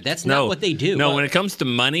out there." That's not what they do. No, when it comes to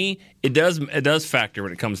money, it does factor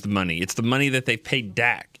when it comes to money. It's the money that they paid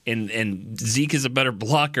Dak, and Zeke is a better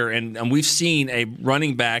blocker, and we've seen a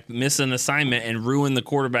running back miss an assignment and ruin the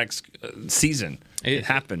quarterback's season. It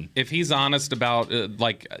happened. If he's honest about,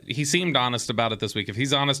 he seemed honest about it this week. If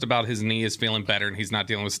he's honest about his knee is feeling better and he's not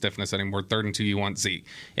dealing with stiffness anymore, 3rd and 2, you want Zeke.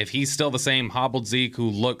 If he's still the same hobbled Zeke who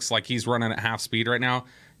looks like he's running at half speed right now,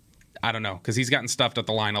 I don't know, because he's gotten stuffed at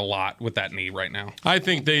the line a lot with that knee right now. I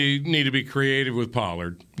think they need to be creative with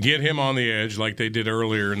Pollard. Get him on the edge like they did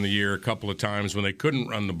earlier in the year a couple of times when they couldn't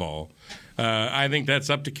run the ball. I think that's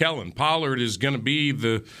up to Kellen. Pollard is going to be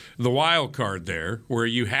the wild card there where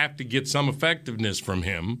you have to get some effectiveness from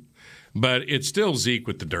him, but it's still Zeke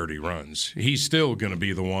with the dirty runs. He's still going to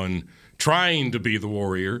be the one trying to be the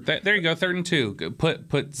warrior. There you go, 3rd and 2.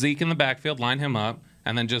 Put Zeke in the backfield, line him up.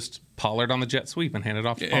 and then just Pollard on the jet sweep and hand it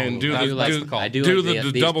off to Pollard. And do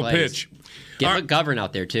the these double plays. pitch. Get McGovern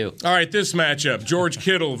out there, too. All right, this matchup, George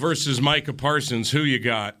Kittle versus Micah Parsons. Who you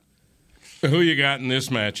got? Who you got in this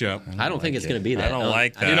matchup? I don't think it's going to be that. I don't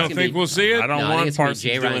like that. You don't think we'll see it? I don't want Parsons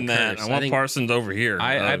doing that. I want Parsons over here.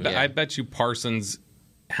 I bet you Parsons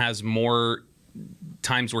has more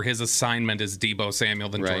times where his assignment is Deebo Samuel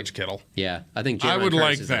than George Kittle. Yeah, I think I would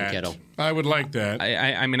like that. that. I would like that.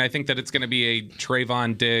 I mean, I think that it's going to be a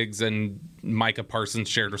Trayvon Diggs and Micah Parsons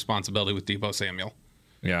shared responsibility with Deebo Samuel.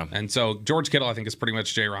 Yeah. And so George Kittle, I think, is pretty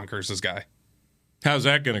much J-Ron Kearse's guy. How's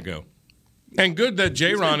that going to go? And good that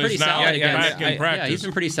J-Ron is now back in practice. Yeah, he's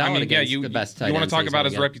been pretty solid against the best tight You want ends to talk about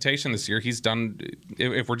his again. reputation this year? He's done.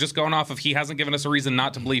 If we're just going off of he hasn't given us a reason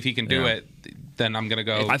not to believe he can do it, then I'm going to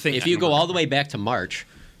go. I think if you go all the way back to March,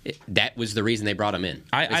 that was the reason they brought him in.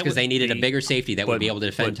 Because they needed a bigger safety that would be able to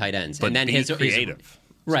defend tight ends. But and then his creative.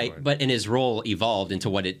 Right, but in his role evolved into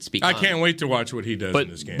what it's become. I can't wait to watch what he does in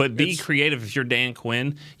this game. But be creative if you're Dan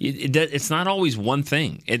Quinn. It's not always one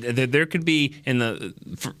thing. There could be in the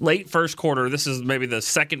late first quarter, this is maybe the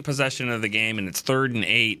second possession of the game, and it's 3rd and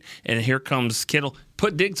 8, and here comes Kittle.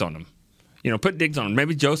 Put Diggs on him. Put Diggs on him.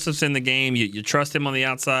 Maybe Joseph's in the game. You trust him on the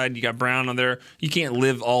outside. You got Brown on there. You can't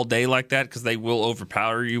live all day like that because they will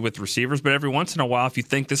overpower you with receivers. But every once in a while, if you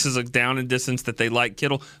think this is a down and distance that they like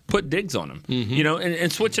Kittle, put Diggs on him.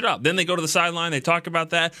 And switch it up. Then they go to the sideline. They talk about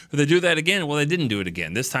that. Or they do that again. Well, they didn't do it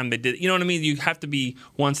again. This time they did. You know what I mean? You have to be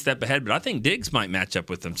one step ahead. But I think Diggs might match up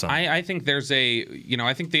with them some. I think there's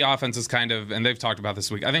I think the offense is kind of, and they've talked about this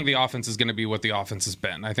week, I think the offense is going to be what the offense has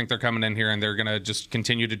been. I think they're coming in here and they're going to just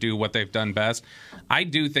continue to do what they've done best. I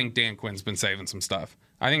do think Dan Quinn's been saving some stuff.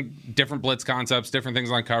 I think different blitz concepts, different things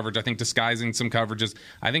on coverage. I think disguising some coverages.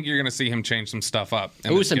 I think you're going to see him change some stuff up.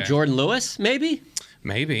 Ooh, some game. Jordan Lewis, maybe?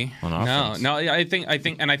 Maybe. No. I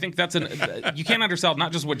think that's you can't undersell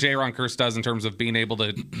not just what J-Ron Kearse does in terms of being able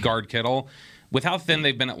to guard Kittle. With how thin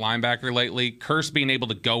they've been at linebacker lately, Kearse being able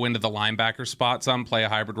to go into the linebacker spot some, play a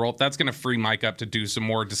hybrid role, that's going to free Mike up to do some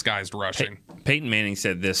more disguised rushing. Peyton Manning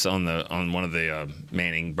said this on one of the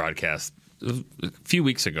Manning broadcasts a few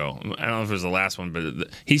weeks ago. I don't know if it was the last one, but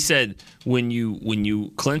he said when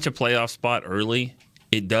you clinch a playoff spot early,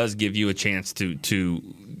 it does give you a chance to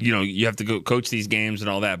you have to go coach these games and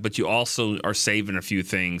all that, but you also are saving a few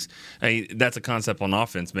things. I mean, that's a concept on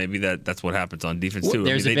offense. Maybe that's what happens on defense too.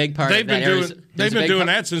 There's a big part. They've been doing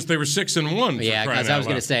that since they were 6-1. Yeah, because I was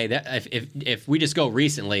going to say that if we just go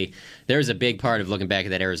recently, there's a big part of looking back at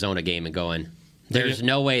that Arizona game and going, there's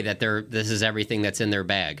no way that this is everything that's in their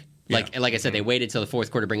bag. Like I said, they waited till the fourth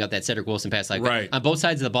quarter to bring out that Cedric Wilson pass. Like on both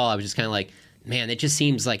sides of the ball, I was just kind of like, man, it just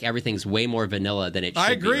seems like everything's way more vanilla than it should be.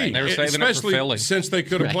 I agree. Right now. Especially since they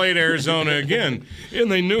could have played Arizona again,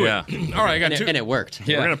 and they knew it. All right, I got two. And it worked.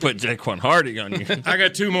 Yeah. We're going to put Jaquan Hardy on you. I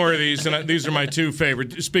got two more of these, and these are my two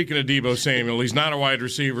favorite. Speaking of Deebo Samuel, he's not a wide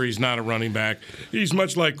receiver. He's not a running back. He's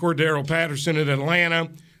much like Cordero Patterson at Atlanta.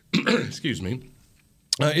 Excuse me.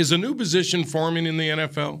 Is a new position forming in the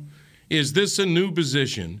NFL? Is this a new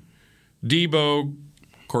position? Deebo,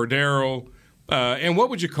 Cordero, and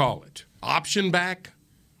what would you call it? Option back?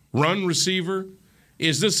 Run receiver?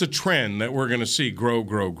 Is this a trend that we're going to see grow?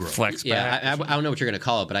 Flex back? Yeah, I don't know what you're going to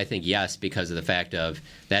call it, but I think yes, because of the fact of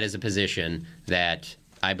that is a position that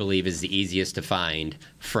I believe is the easiest to find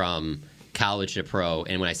from college to pro.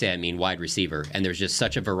 And when I say that, I mean wide receiver. And there's just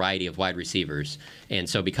such a variety of wide receivers. And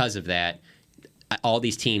so because of that, all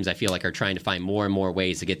these teams, I feel like, are trying to find more and more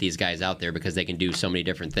ways to get these guys out there because they can do so many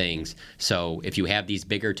different things. So if you have these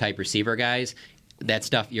bigger type receiver guys, that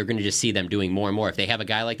stuff, you're going to just see them doing more and more. If they have a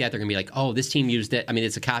guy like that, they're going to be like, oh, this team used it. I mean,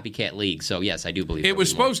 it's a copycat league. So, yes, I do believe it was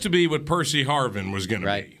supposed to be what Percy Harvin was going to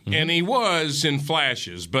be. Mm-hmm. And he was in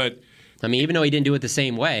flashes. But, I mean, even though he didn't do it the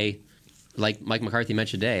same way, like Mike McCarthy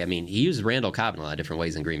mentioned today, I mean, he used Randall Cobb in a lot of different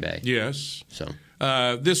ways in Green Bay. Yes. So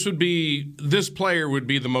this player would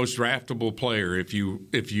be the most draftable player if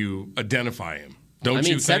you identify him. Don't you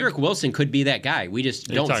think? Cedric Wilson could be that guy. We just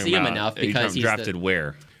don't see him enough because he's drafted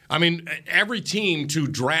where? I mean, every team to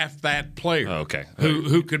draft that player. Okay.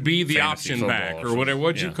 Who could be the Fantasy option back or whatever.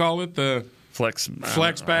 What'd you call it? The flex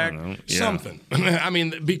back? Something. I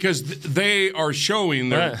mean, because they are showing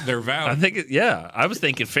their value. I think I was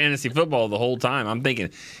thinking fantasy football the whole time. I'm thinking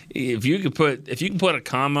if you can put a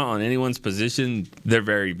comma on anyone's position, they're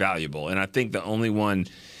very valuable. And I think the only one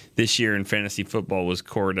this year in fantasy football was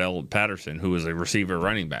Cordell Patterson, who was a receiver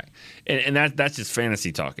running back. And that's just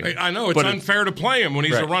fantasy talking. I know. It's unfair to play him when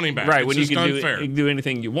he's a running back. Right. It's when just you unfair. can do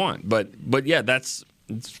anything you want. But yeah, it's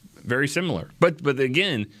very similar. But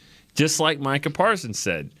again, just like Micah Parsons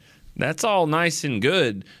said, that's all nice and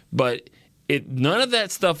good, but None of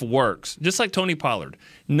that stuff works. Just like Tony Pollard.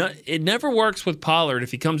 It never works with Pollard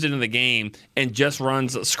if he comes into the game and just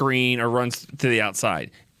runs a screen or runs to the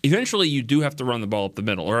outside. Eventually, you do have to run the ball up the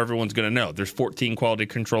middle, or everyone's going to know. There's 14 quality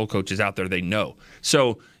control coaches out there. They know.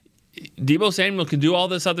 So Deebo Samuel can do all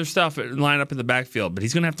this other stuff and line up in the backfield, but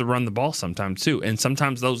he's going to have to run the ball sometimes too. And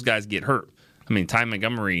sometimes those guys get hurt. I mean, Ty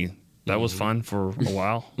Montgomery, that was fun for a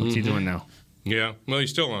while. What's he doing now? Yeah. Well, he's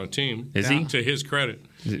still on a team. Is he? To his credit.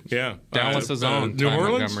 Yeah. Dallas's own New Ty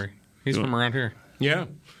Orleans? Montgomery. He's from around here. Yeah.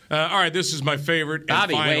 All right, this is my favorite.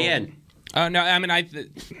 Bobby, and final. weigh in. No, I mean,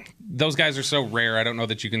 those guys are so rare. I don't know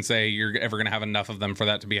that you can say you're ever going to have enough of them for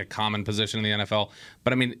that to be a common position in the NFL.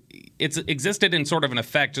 But I mean, it's existed in sort of an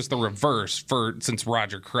effect, just the reverse since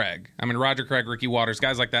Roger Craig. I mean, Roger Craig, Ricky Watters,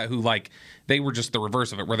 guys like that who they were just the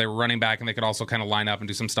reverse of it, where they were running back and they could also kind of line up and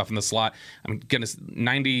do some stuff in the slot. I mean, goodness,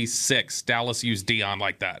 96, Dallas used Dion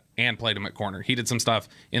like that and played him at corner. He did some stuff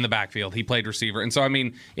in the backfield. He played receiver. And so, I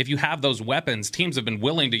mean, if you have those weapons, teams have been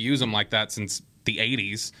willing to use them like that since the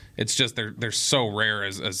 80s. It's just they're so rare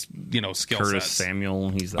as skill sets. Curtis Samuel.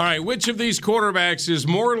 All right, which of these quarterbacks is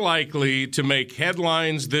more likely to make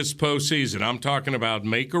headlines this postseason? I'm talking about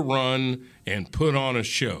make a run and put on a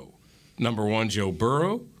show. Number 1, Joe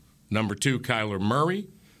Burrow. Number 2, Kyler Murray.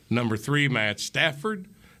 Number 3, Matt Stafford.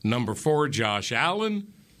 Number 4, Josh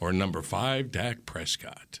Allen. Or number 5, Dak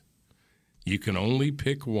Prescott. You can only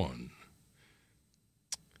pick one.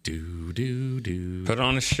 Put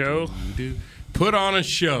on a show. Put on a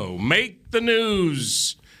show. Make the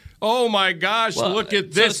news. Oh my gosh! Look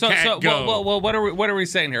at this cat go. Well, what are we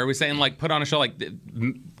saying here? Are we saying put on a show,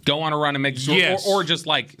 go on a run and make sure, yes. or just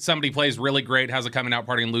somebody plays really great, has a coming out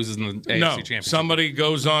party, and loses in the AFC Championship? Somebody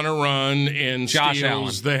goes on a run and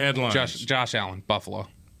steals the headlines. Josh Allen, Buffalo.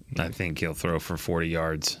 I think he'll throw for 40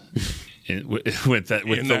 yards. With that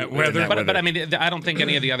weather. But I mean, I don't think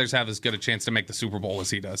any of the others have as good a chance to make the Super Bowl as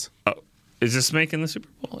he does. Is this making the Super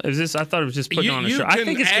Bowl? I thought it was just putting on a show. I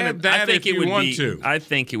think it's going to. I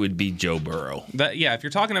think it would be Joe Burrow. If you're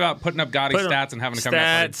talking about putting up gaudy stats and having to come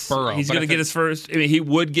out with Burrow, he's going to get his first. I mean, he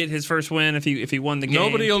would get his first win if he won the game.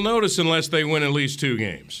 Nobody will notice unless they win at least 2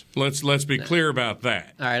 games. Let's be clear about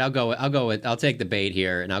that. All right, I'll take the bait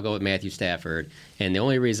here, and I'll go with Matthew Stafford. And the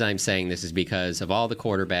only reason I'm saying this is because of all the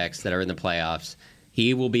quarterbacks that are in the playoffs,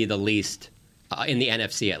 he will be the least. In the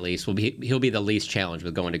NFC, at least, he'll be the least challenged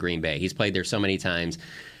with going to Green Bay. He's played there so many times.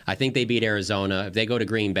 I think they beat Arizona. If they go to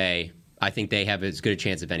Green Bay, I think they have as good a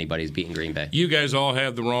chance if anybody's beating Green Bay. You guys all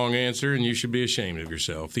have the wrong answer, and you should be ashamed of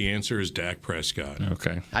yourself. The answer is Dak Prescott.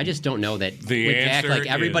 Okay. I just don't know that the with answer Dak,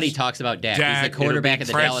 everybody talks about Dak. He's the quarterback of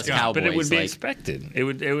the Dallas Cowboys. But it would be expected. It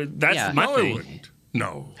would. That's my thing. It wouldn't.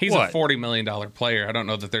 No. He's a $40 million player. I don't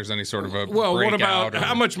know that there's any sort of a what about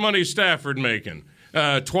how much money is Stafford making?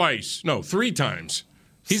 3 times.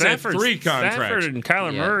 He's had 3 contracts. Stafford and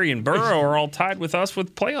Kyler Murray and Burrow are all tied with us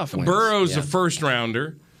with playoff wins. Burrow's a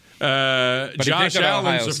first-rounder. Josh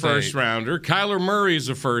Allen's a first-rounder. Kyler Murray's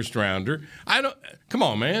a first-rounder. Come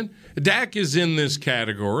on, man. Dak is in this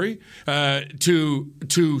category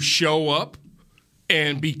to show up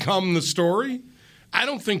and become the story. I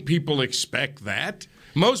don't think people expect that.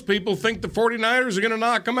 Most people think the 49ers are going to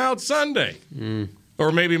knock them out Sunday. Or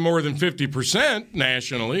maybe more than 50%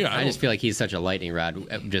 nationally. I just feel like he's such a lightning rod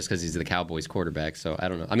just because he's the Cowboys quarterback. So I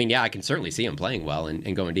don't know. I mean, I can certainly see him playing well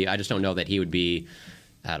and going deep. I just don't know that he would be,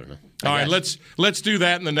 I don't know. All right, let's do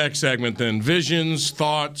that in the next segment then. Visions,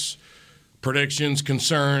 thoughts, predictions,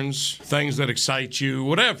 concerns, things that excite you,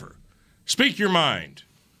 whatever. Speak your mind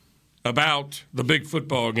about the big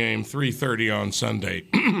football game, 3:30 on Sunday.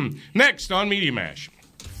 Next on Media Mash.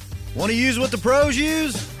 Want to use what the pros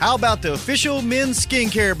use? How about the official men's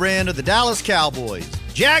skincare brand of the Dallas Cowboys,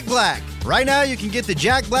 Jack Black? Right now you can get the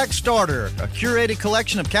Jack Black Starter, a curated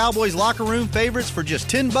collection of Cowboys locker room favorites for just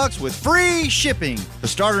 $10 with free shipping. The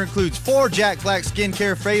starter includes 4 Jack Black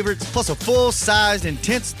skincare favorites plus a full-sized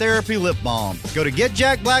intense therapy lip balm. Go to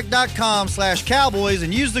getjackblack.com/Cowboys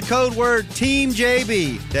and use the code word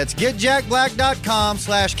TEAMJB. That's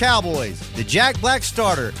getjackblack.com/Cowboys. The Jack Black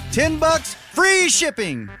Starter, $10, free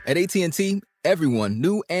shipping. At AT&T, everyone,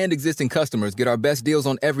 new and existing customers, get our best deals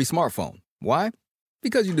on every smartphone. Why?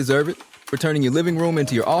 Because you deserve it. For turning your living room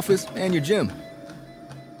into your office and your gym.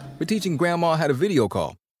 For teaching Grandma how to video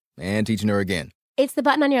call and teaching her again. It's the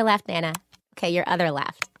button on your left, Nana. Okay, your other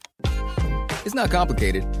left. It's not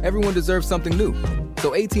complicated. Everyone deserves something new.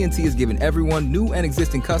 So AT&T is giving everyone, new and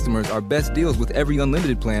existing customers, our best deals with every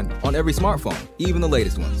unlimited plan on every smartphone, even the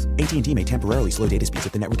latest ones. AT&T may temporarily slow data speeds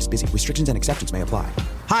if the network is busy. Restrictions and exceptions may apply.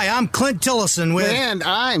 Hi, I'm Clint Tillison with... And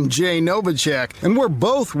I'm Jay Novacek, and we're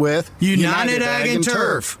both with... United Ag and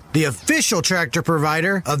Turf, the official tractor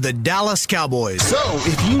provider of the Dallas Cowboys. So,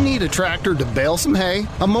 if you need a tractor to bale some hay,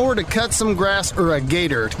 a mower to cut some grass, or a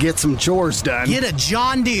gator to get some chores done... Get a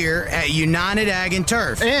John Deere at United Ag and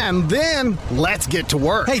Turf. And then, let's get to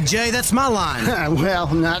work. Hey, Jay, that's my line. Well,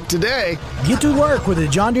 not today. Get to work with a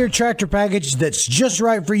John Deere tractor package that's just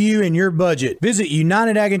right for you and your budget. Visit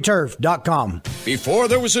UnitedAgAndTurf.com. Before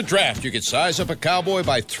there was a draft, you could size up a cowboy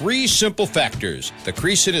by 3 simple factors: the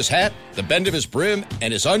crease in his hat, the bend of his brim,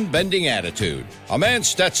 and his unbending attitude. A man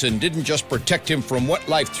Stetson didn't just protect him from what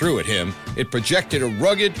life threw at him, it projected a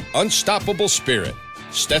rugged, unstoppable spirit.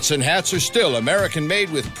 Stetson hats are still American-made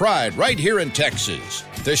with pride right here in Texas.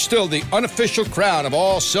 They're still the unofficial crown of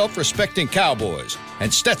all self-respecting cowboys,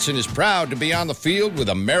 and Stetson is proud to be on the field with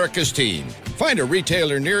America's team. Find a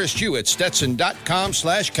retailer nearest you at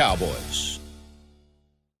Stetson.com/cowboys.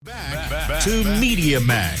 Back to Media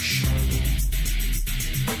Mash.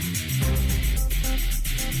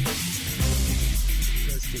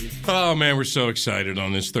 Oh, man, we're so excited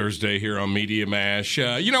on this Thursday here on Media Mash.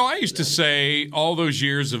 I used to say all those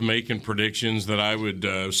years of making predictions that I would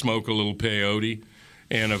smoke a little peyote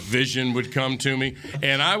and a vision would come to me,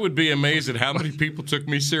 and I would be amazed at how many people took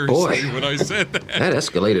me seriously when I said that. That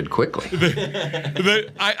escalated quickly.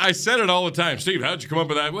 I said it all the time. Steve, how'd you come up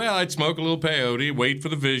with that? Well, I'd smoke a little peyote, wait for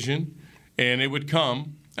the vision, and it would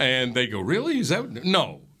come, and they go, really? Is that?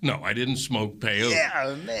 No, I didn't smoke peyote.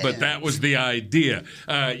 Yeah, man. But that was the idea.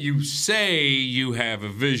 You say you have a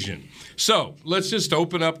vision. So let's just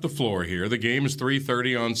open up the floor here. The game is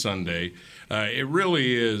 3:30 on Sunday. It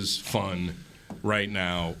really is fun right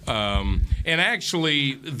now. And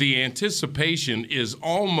actually, the anticipation is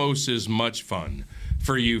almost as much fun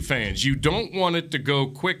for you fans. You don't want it to go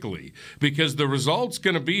quickly because the result's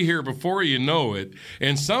going to be here before you know it.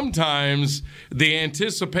 And sometimes the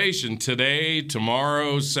anticipation today,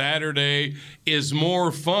 tomorrow, Saturday is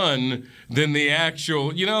more fun than the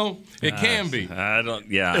actual, it can be.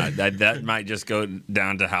 That might just go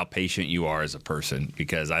down to how patient you are as a person,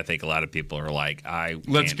 because I think a lot of people are like, can't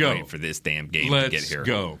wait for this damn game to get here. Let's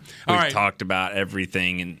go. We've talked about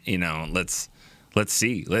everything, and, let's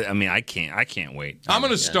see. I can't wait. I'm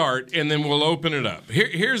going to start, and then we'll open it up.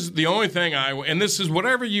 Here's the only thing and this is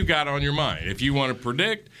whatever you got on your mind. If you want to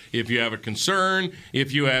predict, if you have a concern,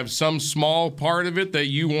 if you have some small part of it that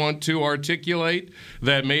you want to articulate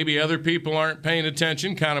that maybe other people aren't paying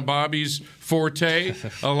attention, kind of Bobby's forte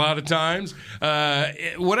a lot of times,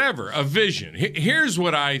 whatever, a vision. Here's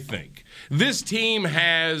what I think. This team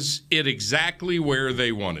has it exactly where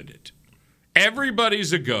they wanted it.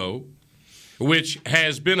 Everybody's a go, which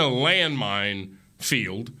has been a landmine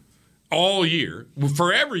field all year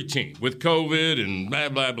for every team with COVID and blah,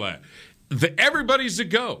 blah, blah. Everybody's a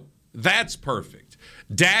go. That's perfect.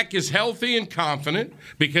 Dak is healthy and confident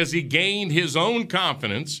because he gained his own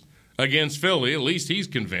confidence against Philly. At least he's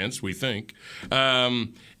convinced, we think.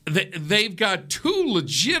 They've got 2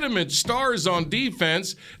 legitimate stars on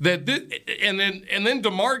defense and then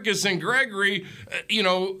DeMarcus and Gregory,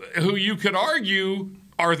 who you could argue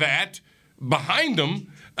are that. Behind them,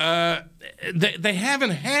 they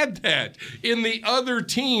haven't had that in the other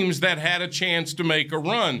teams that had a chance to make a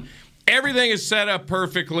run. Everything is set up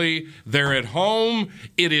perfectly. They're at home.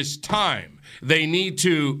 It is time. They need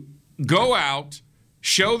to go out,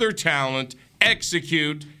 show their talent,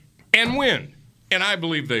 execute, and win. And I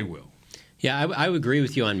believe they will. Yeah, I would agree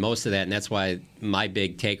with you on most of that, and that's why my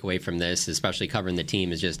big takeaway from this, especially covering the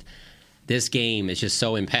team, is just this game is just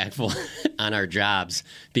so impactful on our jobs,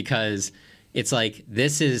 because it's like,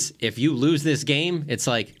 if you lose this game, it's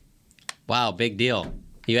like, wow, big deal.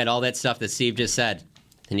 You had all that stuff that Steve just said,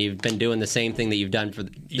 and you've been doing the same thing that you've done for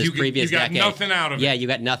this previous decade. You got nothing out of it. Yeah, you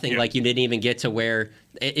got nothing. Yeah. Like, you didn't even get to where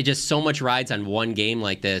it just so much rides on one game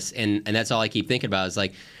like this, and that's all I keep thinking about is,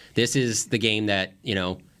 like, this is the game that,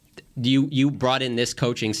 you brought in this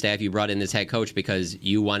coaching staff, you brought in this head coach because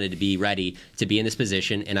you wanted to be ready to be in this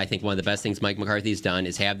position. And I think one of the best things Mike McCarthy's done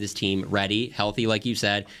is have this team ready, healthy, like you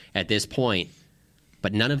said, at this point.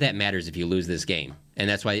 But none of that matters if you lose this game. And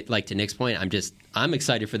that's why, like, to Nick's point, I'm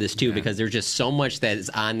excited for this too, because there's just so much that is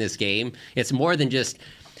on this game. It's more than just,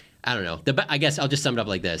 I don't know. I guess I'll just sum it up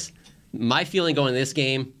like this. My feeling going to this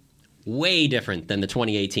game, way different than the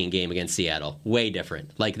 2018 game against Seattle. Way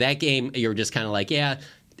different. Like, that game, you're just kind of like, yeah,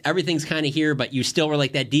 everything's kind of here, but you still were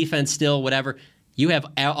like, that defense still, whatever. You have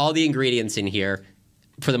all the ingredients in here.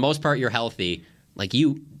 For the most part, you're healthy. Like,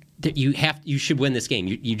 you should win this game.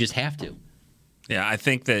 You just have to. Yeah, I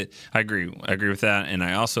think that I agree with that, and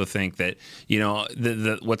I also think that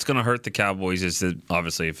what's going to hurt the Cowboys is that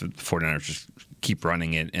obviously if the 49ers just keep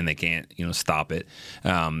running it, and they can't, stop it,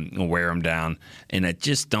 wear them down. And I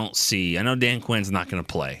just don't see. I know Dan Quinn's not going to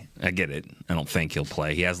play. I get it. I don't think he'll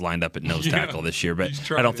play. He has lined up at nose tackle this year, but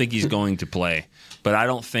I don't think he's going to play. But I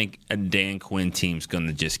don't think a Dan Quinn team's going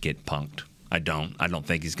to just get punked. I don't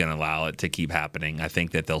think he's going to allow it to keep happening. I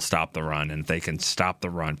think that they'll stop the run, and if they can stop the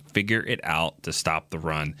run, figure it out to stop the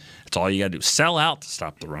run. That's all you got to do. Sell out to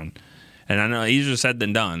stop the run. And I know easier said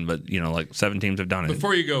than done, but, like 7 teams have done it.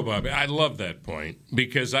 Before you go, Bobby, I love that point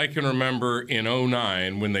because I can remember in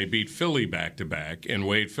 2009 when they beat Philly back-to-back, and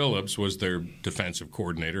Wade Phillips was their defensive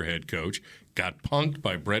coordinator, head coach, got punked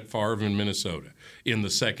by Brett Favre in Minnesota in the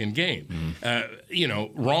second game.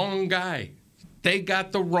 Wrong guy. They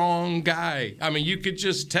got the wrong guy. I mean, you could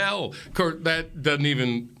just tell. That doesn't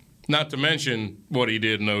even, not to mention what he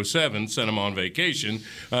did in 2007, sent him on vacation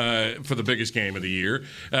for the biggest game of the year.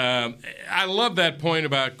 I love that point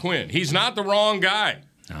about Quinn. He's not the wrong guy.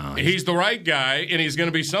 No, he's the right guy, and he's going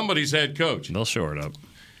to be somebody's head coach. They'll shore it up.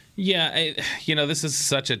 Yeah, this is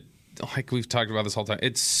such a, like we've talked about this whole time,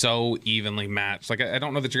 it's so evenly matched. Like, I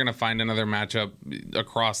don't know that you're going to find another matchup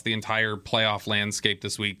across the entire playoff landscape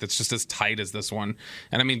this week that's just as tight as this one.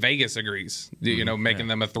 And, I mean, Vegas agrees, making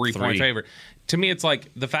them a 3-point favorite. To me, it's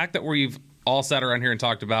like the fact that we've all sat around here and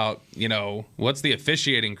talked about, what's the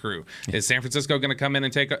officiating crew? Is San Francisco going to come in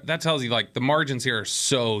and take – that tells you, like, the margins here are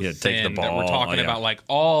so thin that we're talking about, like,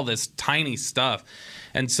 all this tiny stuff.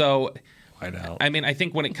 And so – I mean, I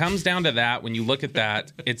think when it comes down to that, when you look at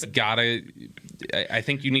that, it's got to – I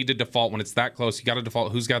think you need to default when it's that close. You got to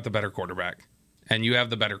default who's got the better quarterback. And you have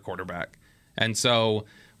the better quarterback. And so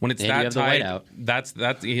 – when it's that tight,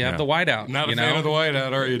 you have the whiteout. Not a fan of the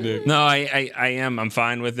whiteout, are you, Nick? No, I am. I'm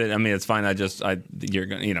fine with it. I mean, it's fine. You're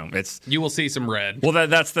gonna, it's. You will see some red. Well,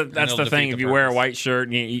 that's the thing. If you wear a white shirt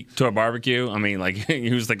and you eat to a barbecue, I mean, like,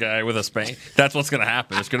 who's the guy with a spade? That's what's gonna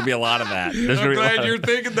happen. There's gonna be a lot of that. I'm glad you're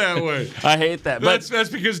thinking that way. I hate that. But that's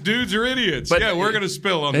because dudes are idiots. But yeah, we're gonna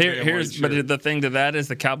spill on the But the thing to that is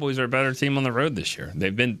the Cowboys are a better team on the road this year.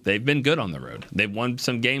 They've been good on the road. They've won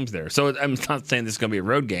some games there. So I'm not saying this is gonna be a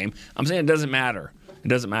road game. I'm saying it doesn't matter. It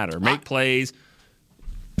doesn't matter. Make plays.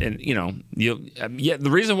 And, the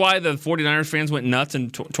reason why the 49ers fans went nuts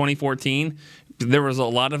in 2014, there was a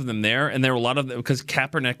lot of them there, and there were a lot of them because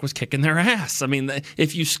Kaepernick was kicking their ass. I mean,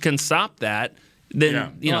 if you can stop that, then,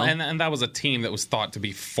 and that was a team that was thought to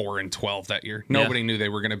be 4-12 that year. Nobody knew they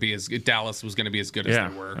were going to be Dallas was going to be as good as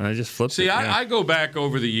they were. And I just flipped it. See, I go back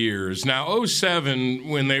over the years. Now, 2007,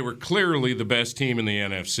 when they were clearly the best team in the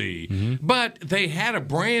NFC, but they had a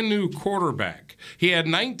brand new quarterback. He had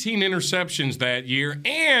 19 interceptions that year,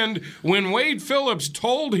 and when Wade Phillips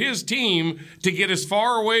told his team to get as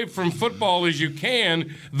far away from football as you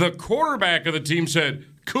can, the quarterback of the team said,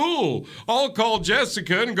 "Cool, I'll call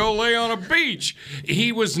Jessica and go lay on a beach."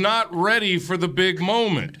 He was not ready for the big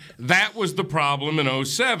moment. That was the problem in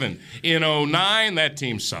 2007. In 2009, that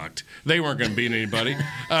team sucked. They weren't going to beat anybody.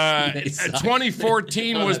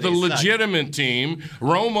 2014 was the legitimate team.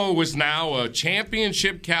 Romo was now a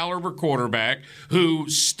championship caliber quarterback who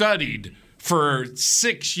studied for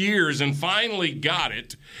 6 years and finally got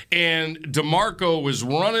it. And DeMarco was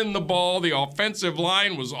running the ball. The offensive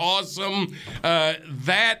line was awesome.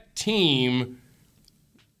 That team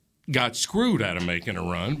got screwed out of making a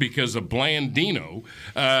run because of Blandino.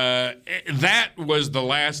 That was the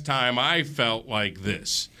last time I felt like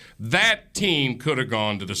this. That team could have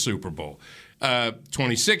gone to the Super Bowl.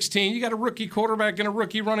 2016, you got a rookie quarterback and a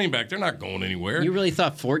rookie running back. They're not going anywhere. You really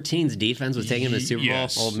thought 14's defense was taking them to the Super Bowl?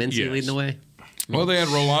 Old Mincy leading the way? Well, they had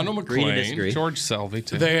Rolando McClain. George Selvey,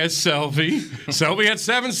 too. They had Selvey. Selvey had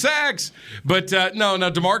 7 sacks. But, no,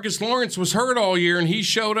 DeMarcus Lawrence was hurt all year, and he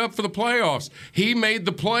showed up for the playoffs. He made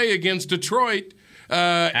the play against Detroit.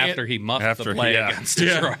 After he muffed the play against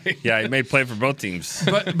Detroit. Yeah, he made play for both teams.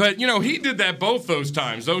 But he did that both those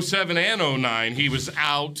times. 2007 and 2009, he was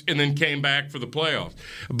out and then came back for the playoffs.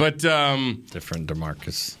 But different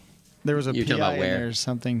DeMarcus. There was a PI in there or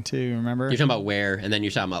something, too, remember? You're talking about Ware, and then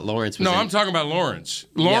you're talking about Lawrence. I'm talking about Lawrence.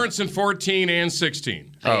 Lawrence in 14 and 16.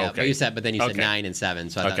 Okay. You said 9 and 7,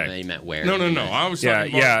 so I thought you meant Ware. No. I was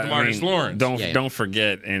talking about DeMarcus Lawrence. Don't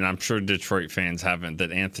forget, and I'm sure Detroit fans haven't,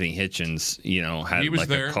 that Anthony Hitchens,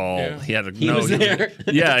 had a call. Yeah. He was there.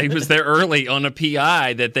 Yeah, he was there early on a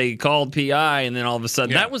PI that they called PI, and then all of a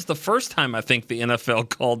sudden, that was the first time I think the NFL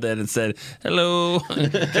called that and said, "Hello,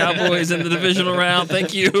 Cowboys in the divisional round.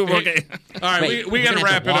 Thank you." Okay. All right, we got to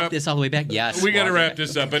wrap it up. This all the way back. Yes, we got to wrap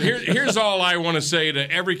this up. But here's all I want to say to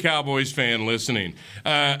every Cowboys fan listening.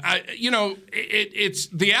 It's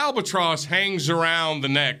the albatross hangs around the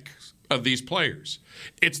neck of these players.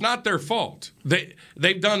 It's not their fault.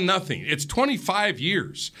 They've done nothing. It's 25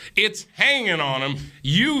 years. It's hanging on them.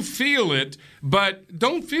 You feel it, but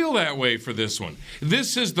don't feel that way for this one.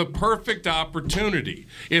 This is the perfect opportunity.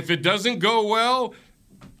 If it doesn't go well,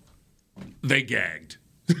 they gagged.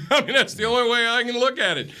 I mean, that's the only way I can look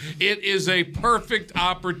at it. It is a perfect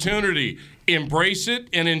opportunity. Embrace it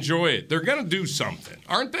and enjoy it. They're going to do something,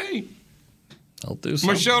 aren't they? They'll do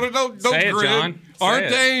something. Machota, don't Say it, grin. John. Aren't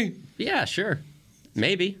Say they? Yeah, sure.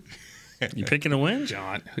 Maybe. You picking a win?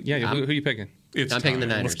 John. Yeah, who are you picking? I'm picking the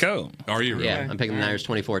Niners. Let's go. Are you really? Yeah, I'm picking the Niners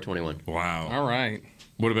 24-21. Wow. All right.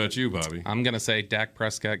 What about you, Bobby? I'm going to say Dak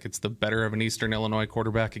Prescott gets the better of an Eastern Illinois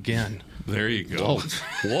quarterback again. There you go.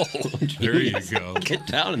 Whoa. There you go. Get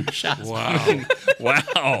down in the shots. Wow.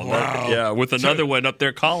 Wow. Yeah, with another one up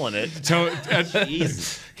there calling it.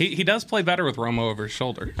 Jeez. He does play better with Romo over his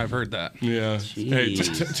shoulder. I've heard that. Yeah. Hey,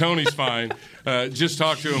 Tony's fine. Just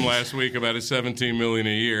talked to him last week about his $17 million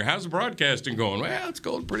a year. How's the broadcasting going? Well, it's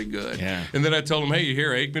going pretty good. Yeah. And then I told him, hey, you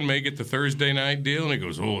hear Aikman may get the Thursday night deal? And he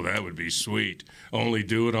goes, oh, that would be sweet. Only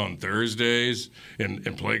do it on Thursdays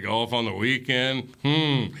and play golf on the weekend.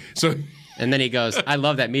 So. And then he goes, I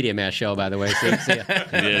love that Media Mass show, by the way. See ya.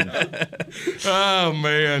 He did. Oh,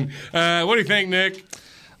 man. What do you think, Nick?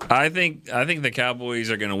 I think the Cowboys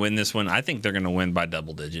are going to win this one. I think they're going to win by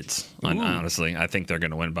double digits. Honestly, I think they're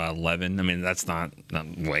going to win by 11. I mean, that's not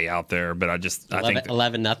way out there, but I think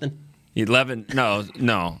 11-0. 11.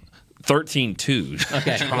 No. 13-2.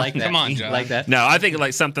 Okay, I like that. Come on, John. Like that. No, I think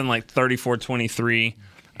like something like 34-23.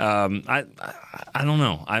 I don't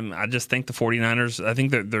know. I just think the 49ers, I think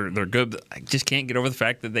they're good. I just can't get over the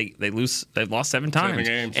fact that they've lost 7 times.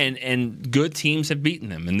 7 games. And good teams have beaten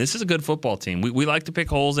them. And this is a good football team. We like to pick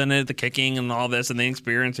holes in it, the kicking and all this and the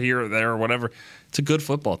experience here or there or whatever. It's a good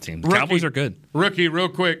football team. The Cowboys are good. Rookie, real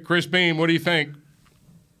quick, Chris Beam, what do you think?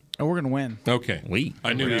 Oh, we're going to win. Okay.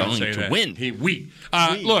 I knew he would say that. Win.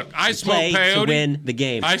 Look, I smoke Play peyote. to win the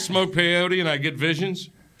game. I smoke peyote and I get visions.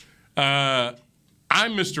 I'm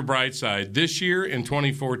Mr. Brightside this year in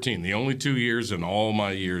 2014, the only 2 years in all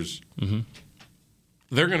my years. Mm-hmm.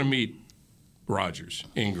 They're going to meet Rodgers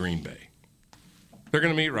in Green Bay. They're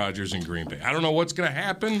going to meet Rodgers in Green Bay. I don't know what's going to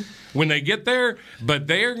happen when they get there, but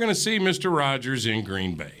they are going to see Mr. Rodgers in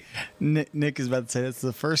Green Bay. Nick is about to say that's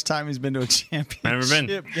the first time he's been to a championship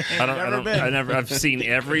Never been. I've seen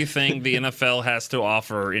everything the NFL has to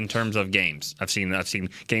offer in terms of games. I've seen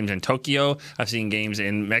games in Tokyo. I've seen games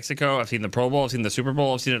in Mexico. I've seen the Pro Bowl. I've seen the Super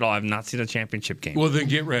Bowl. I've seen it all. I've not seen a championship game. Well, then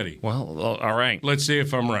get ready. Well, all right. Let's see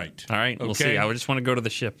if I'm right. All right. We'll see. I just want to go to the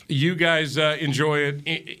ship. You guys enjoy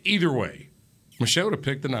it either way. Machota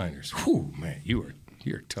picked the Niners. Whew, man, you're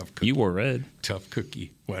a tough cookie. You wore red. Tough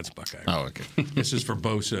cookie. Well, that's Buckeye. Oh, okay. This is for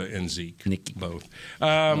Bosa and Zeke. Nicky. Both.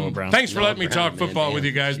 Brown. Thanks for letting me talk football with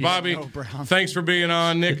you guys. Bobby, thanks for being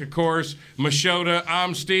on. Nick, of course. Machota,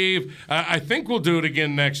 I'm Steve. I think we'll do it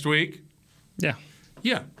again next week. Yeah.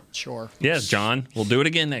 Yeah. Sure. Yes, John. We'll do it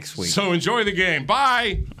again next week. So enjoy the game.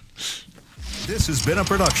 Bye. This has been a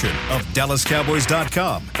production of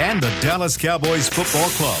DallasCowboys.com and the Dallas Cowboys Football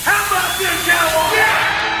Club. How about this, Cowboys? Yeah!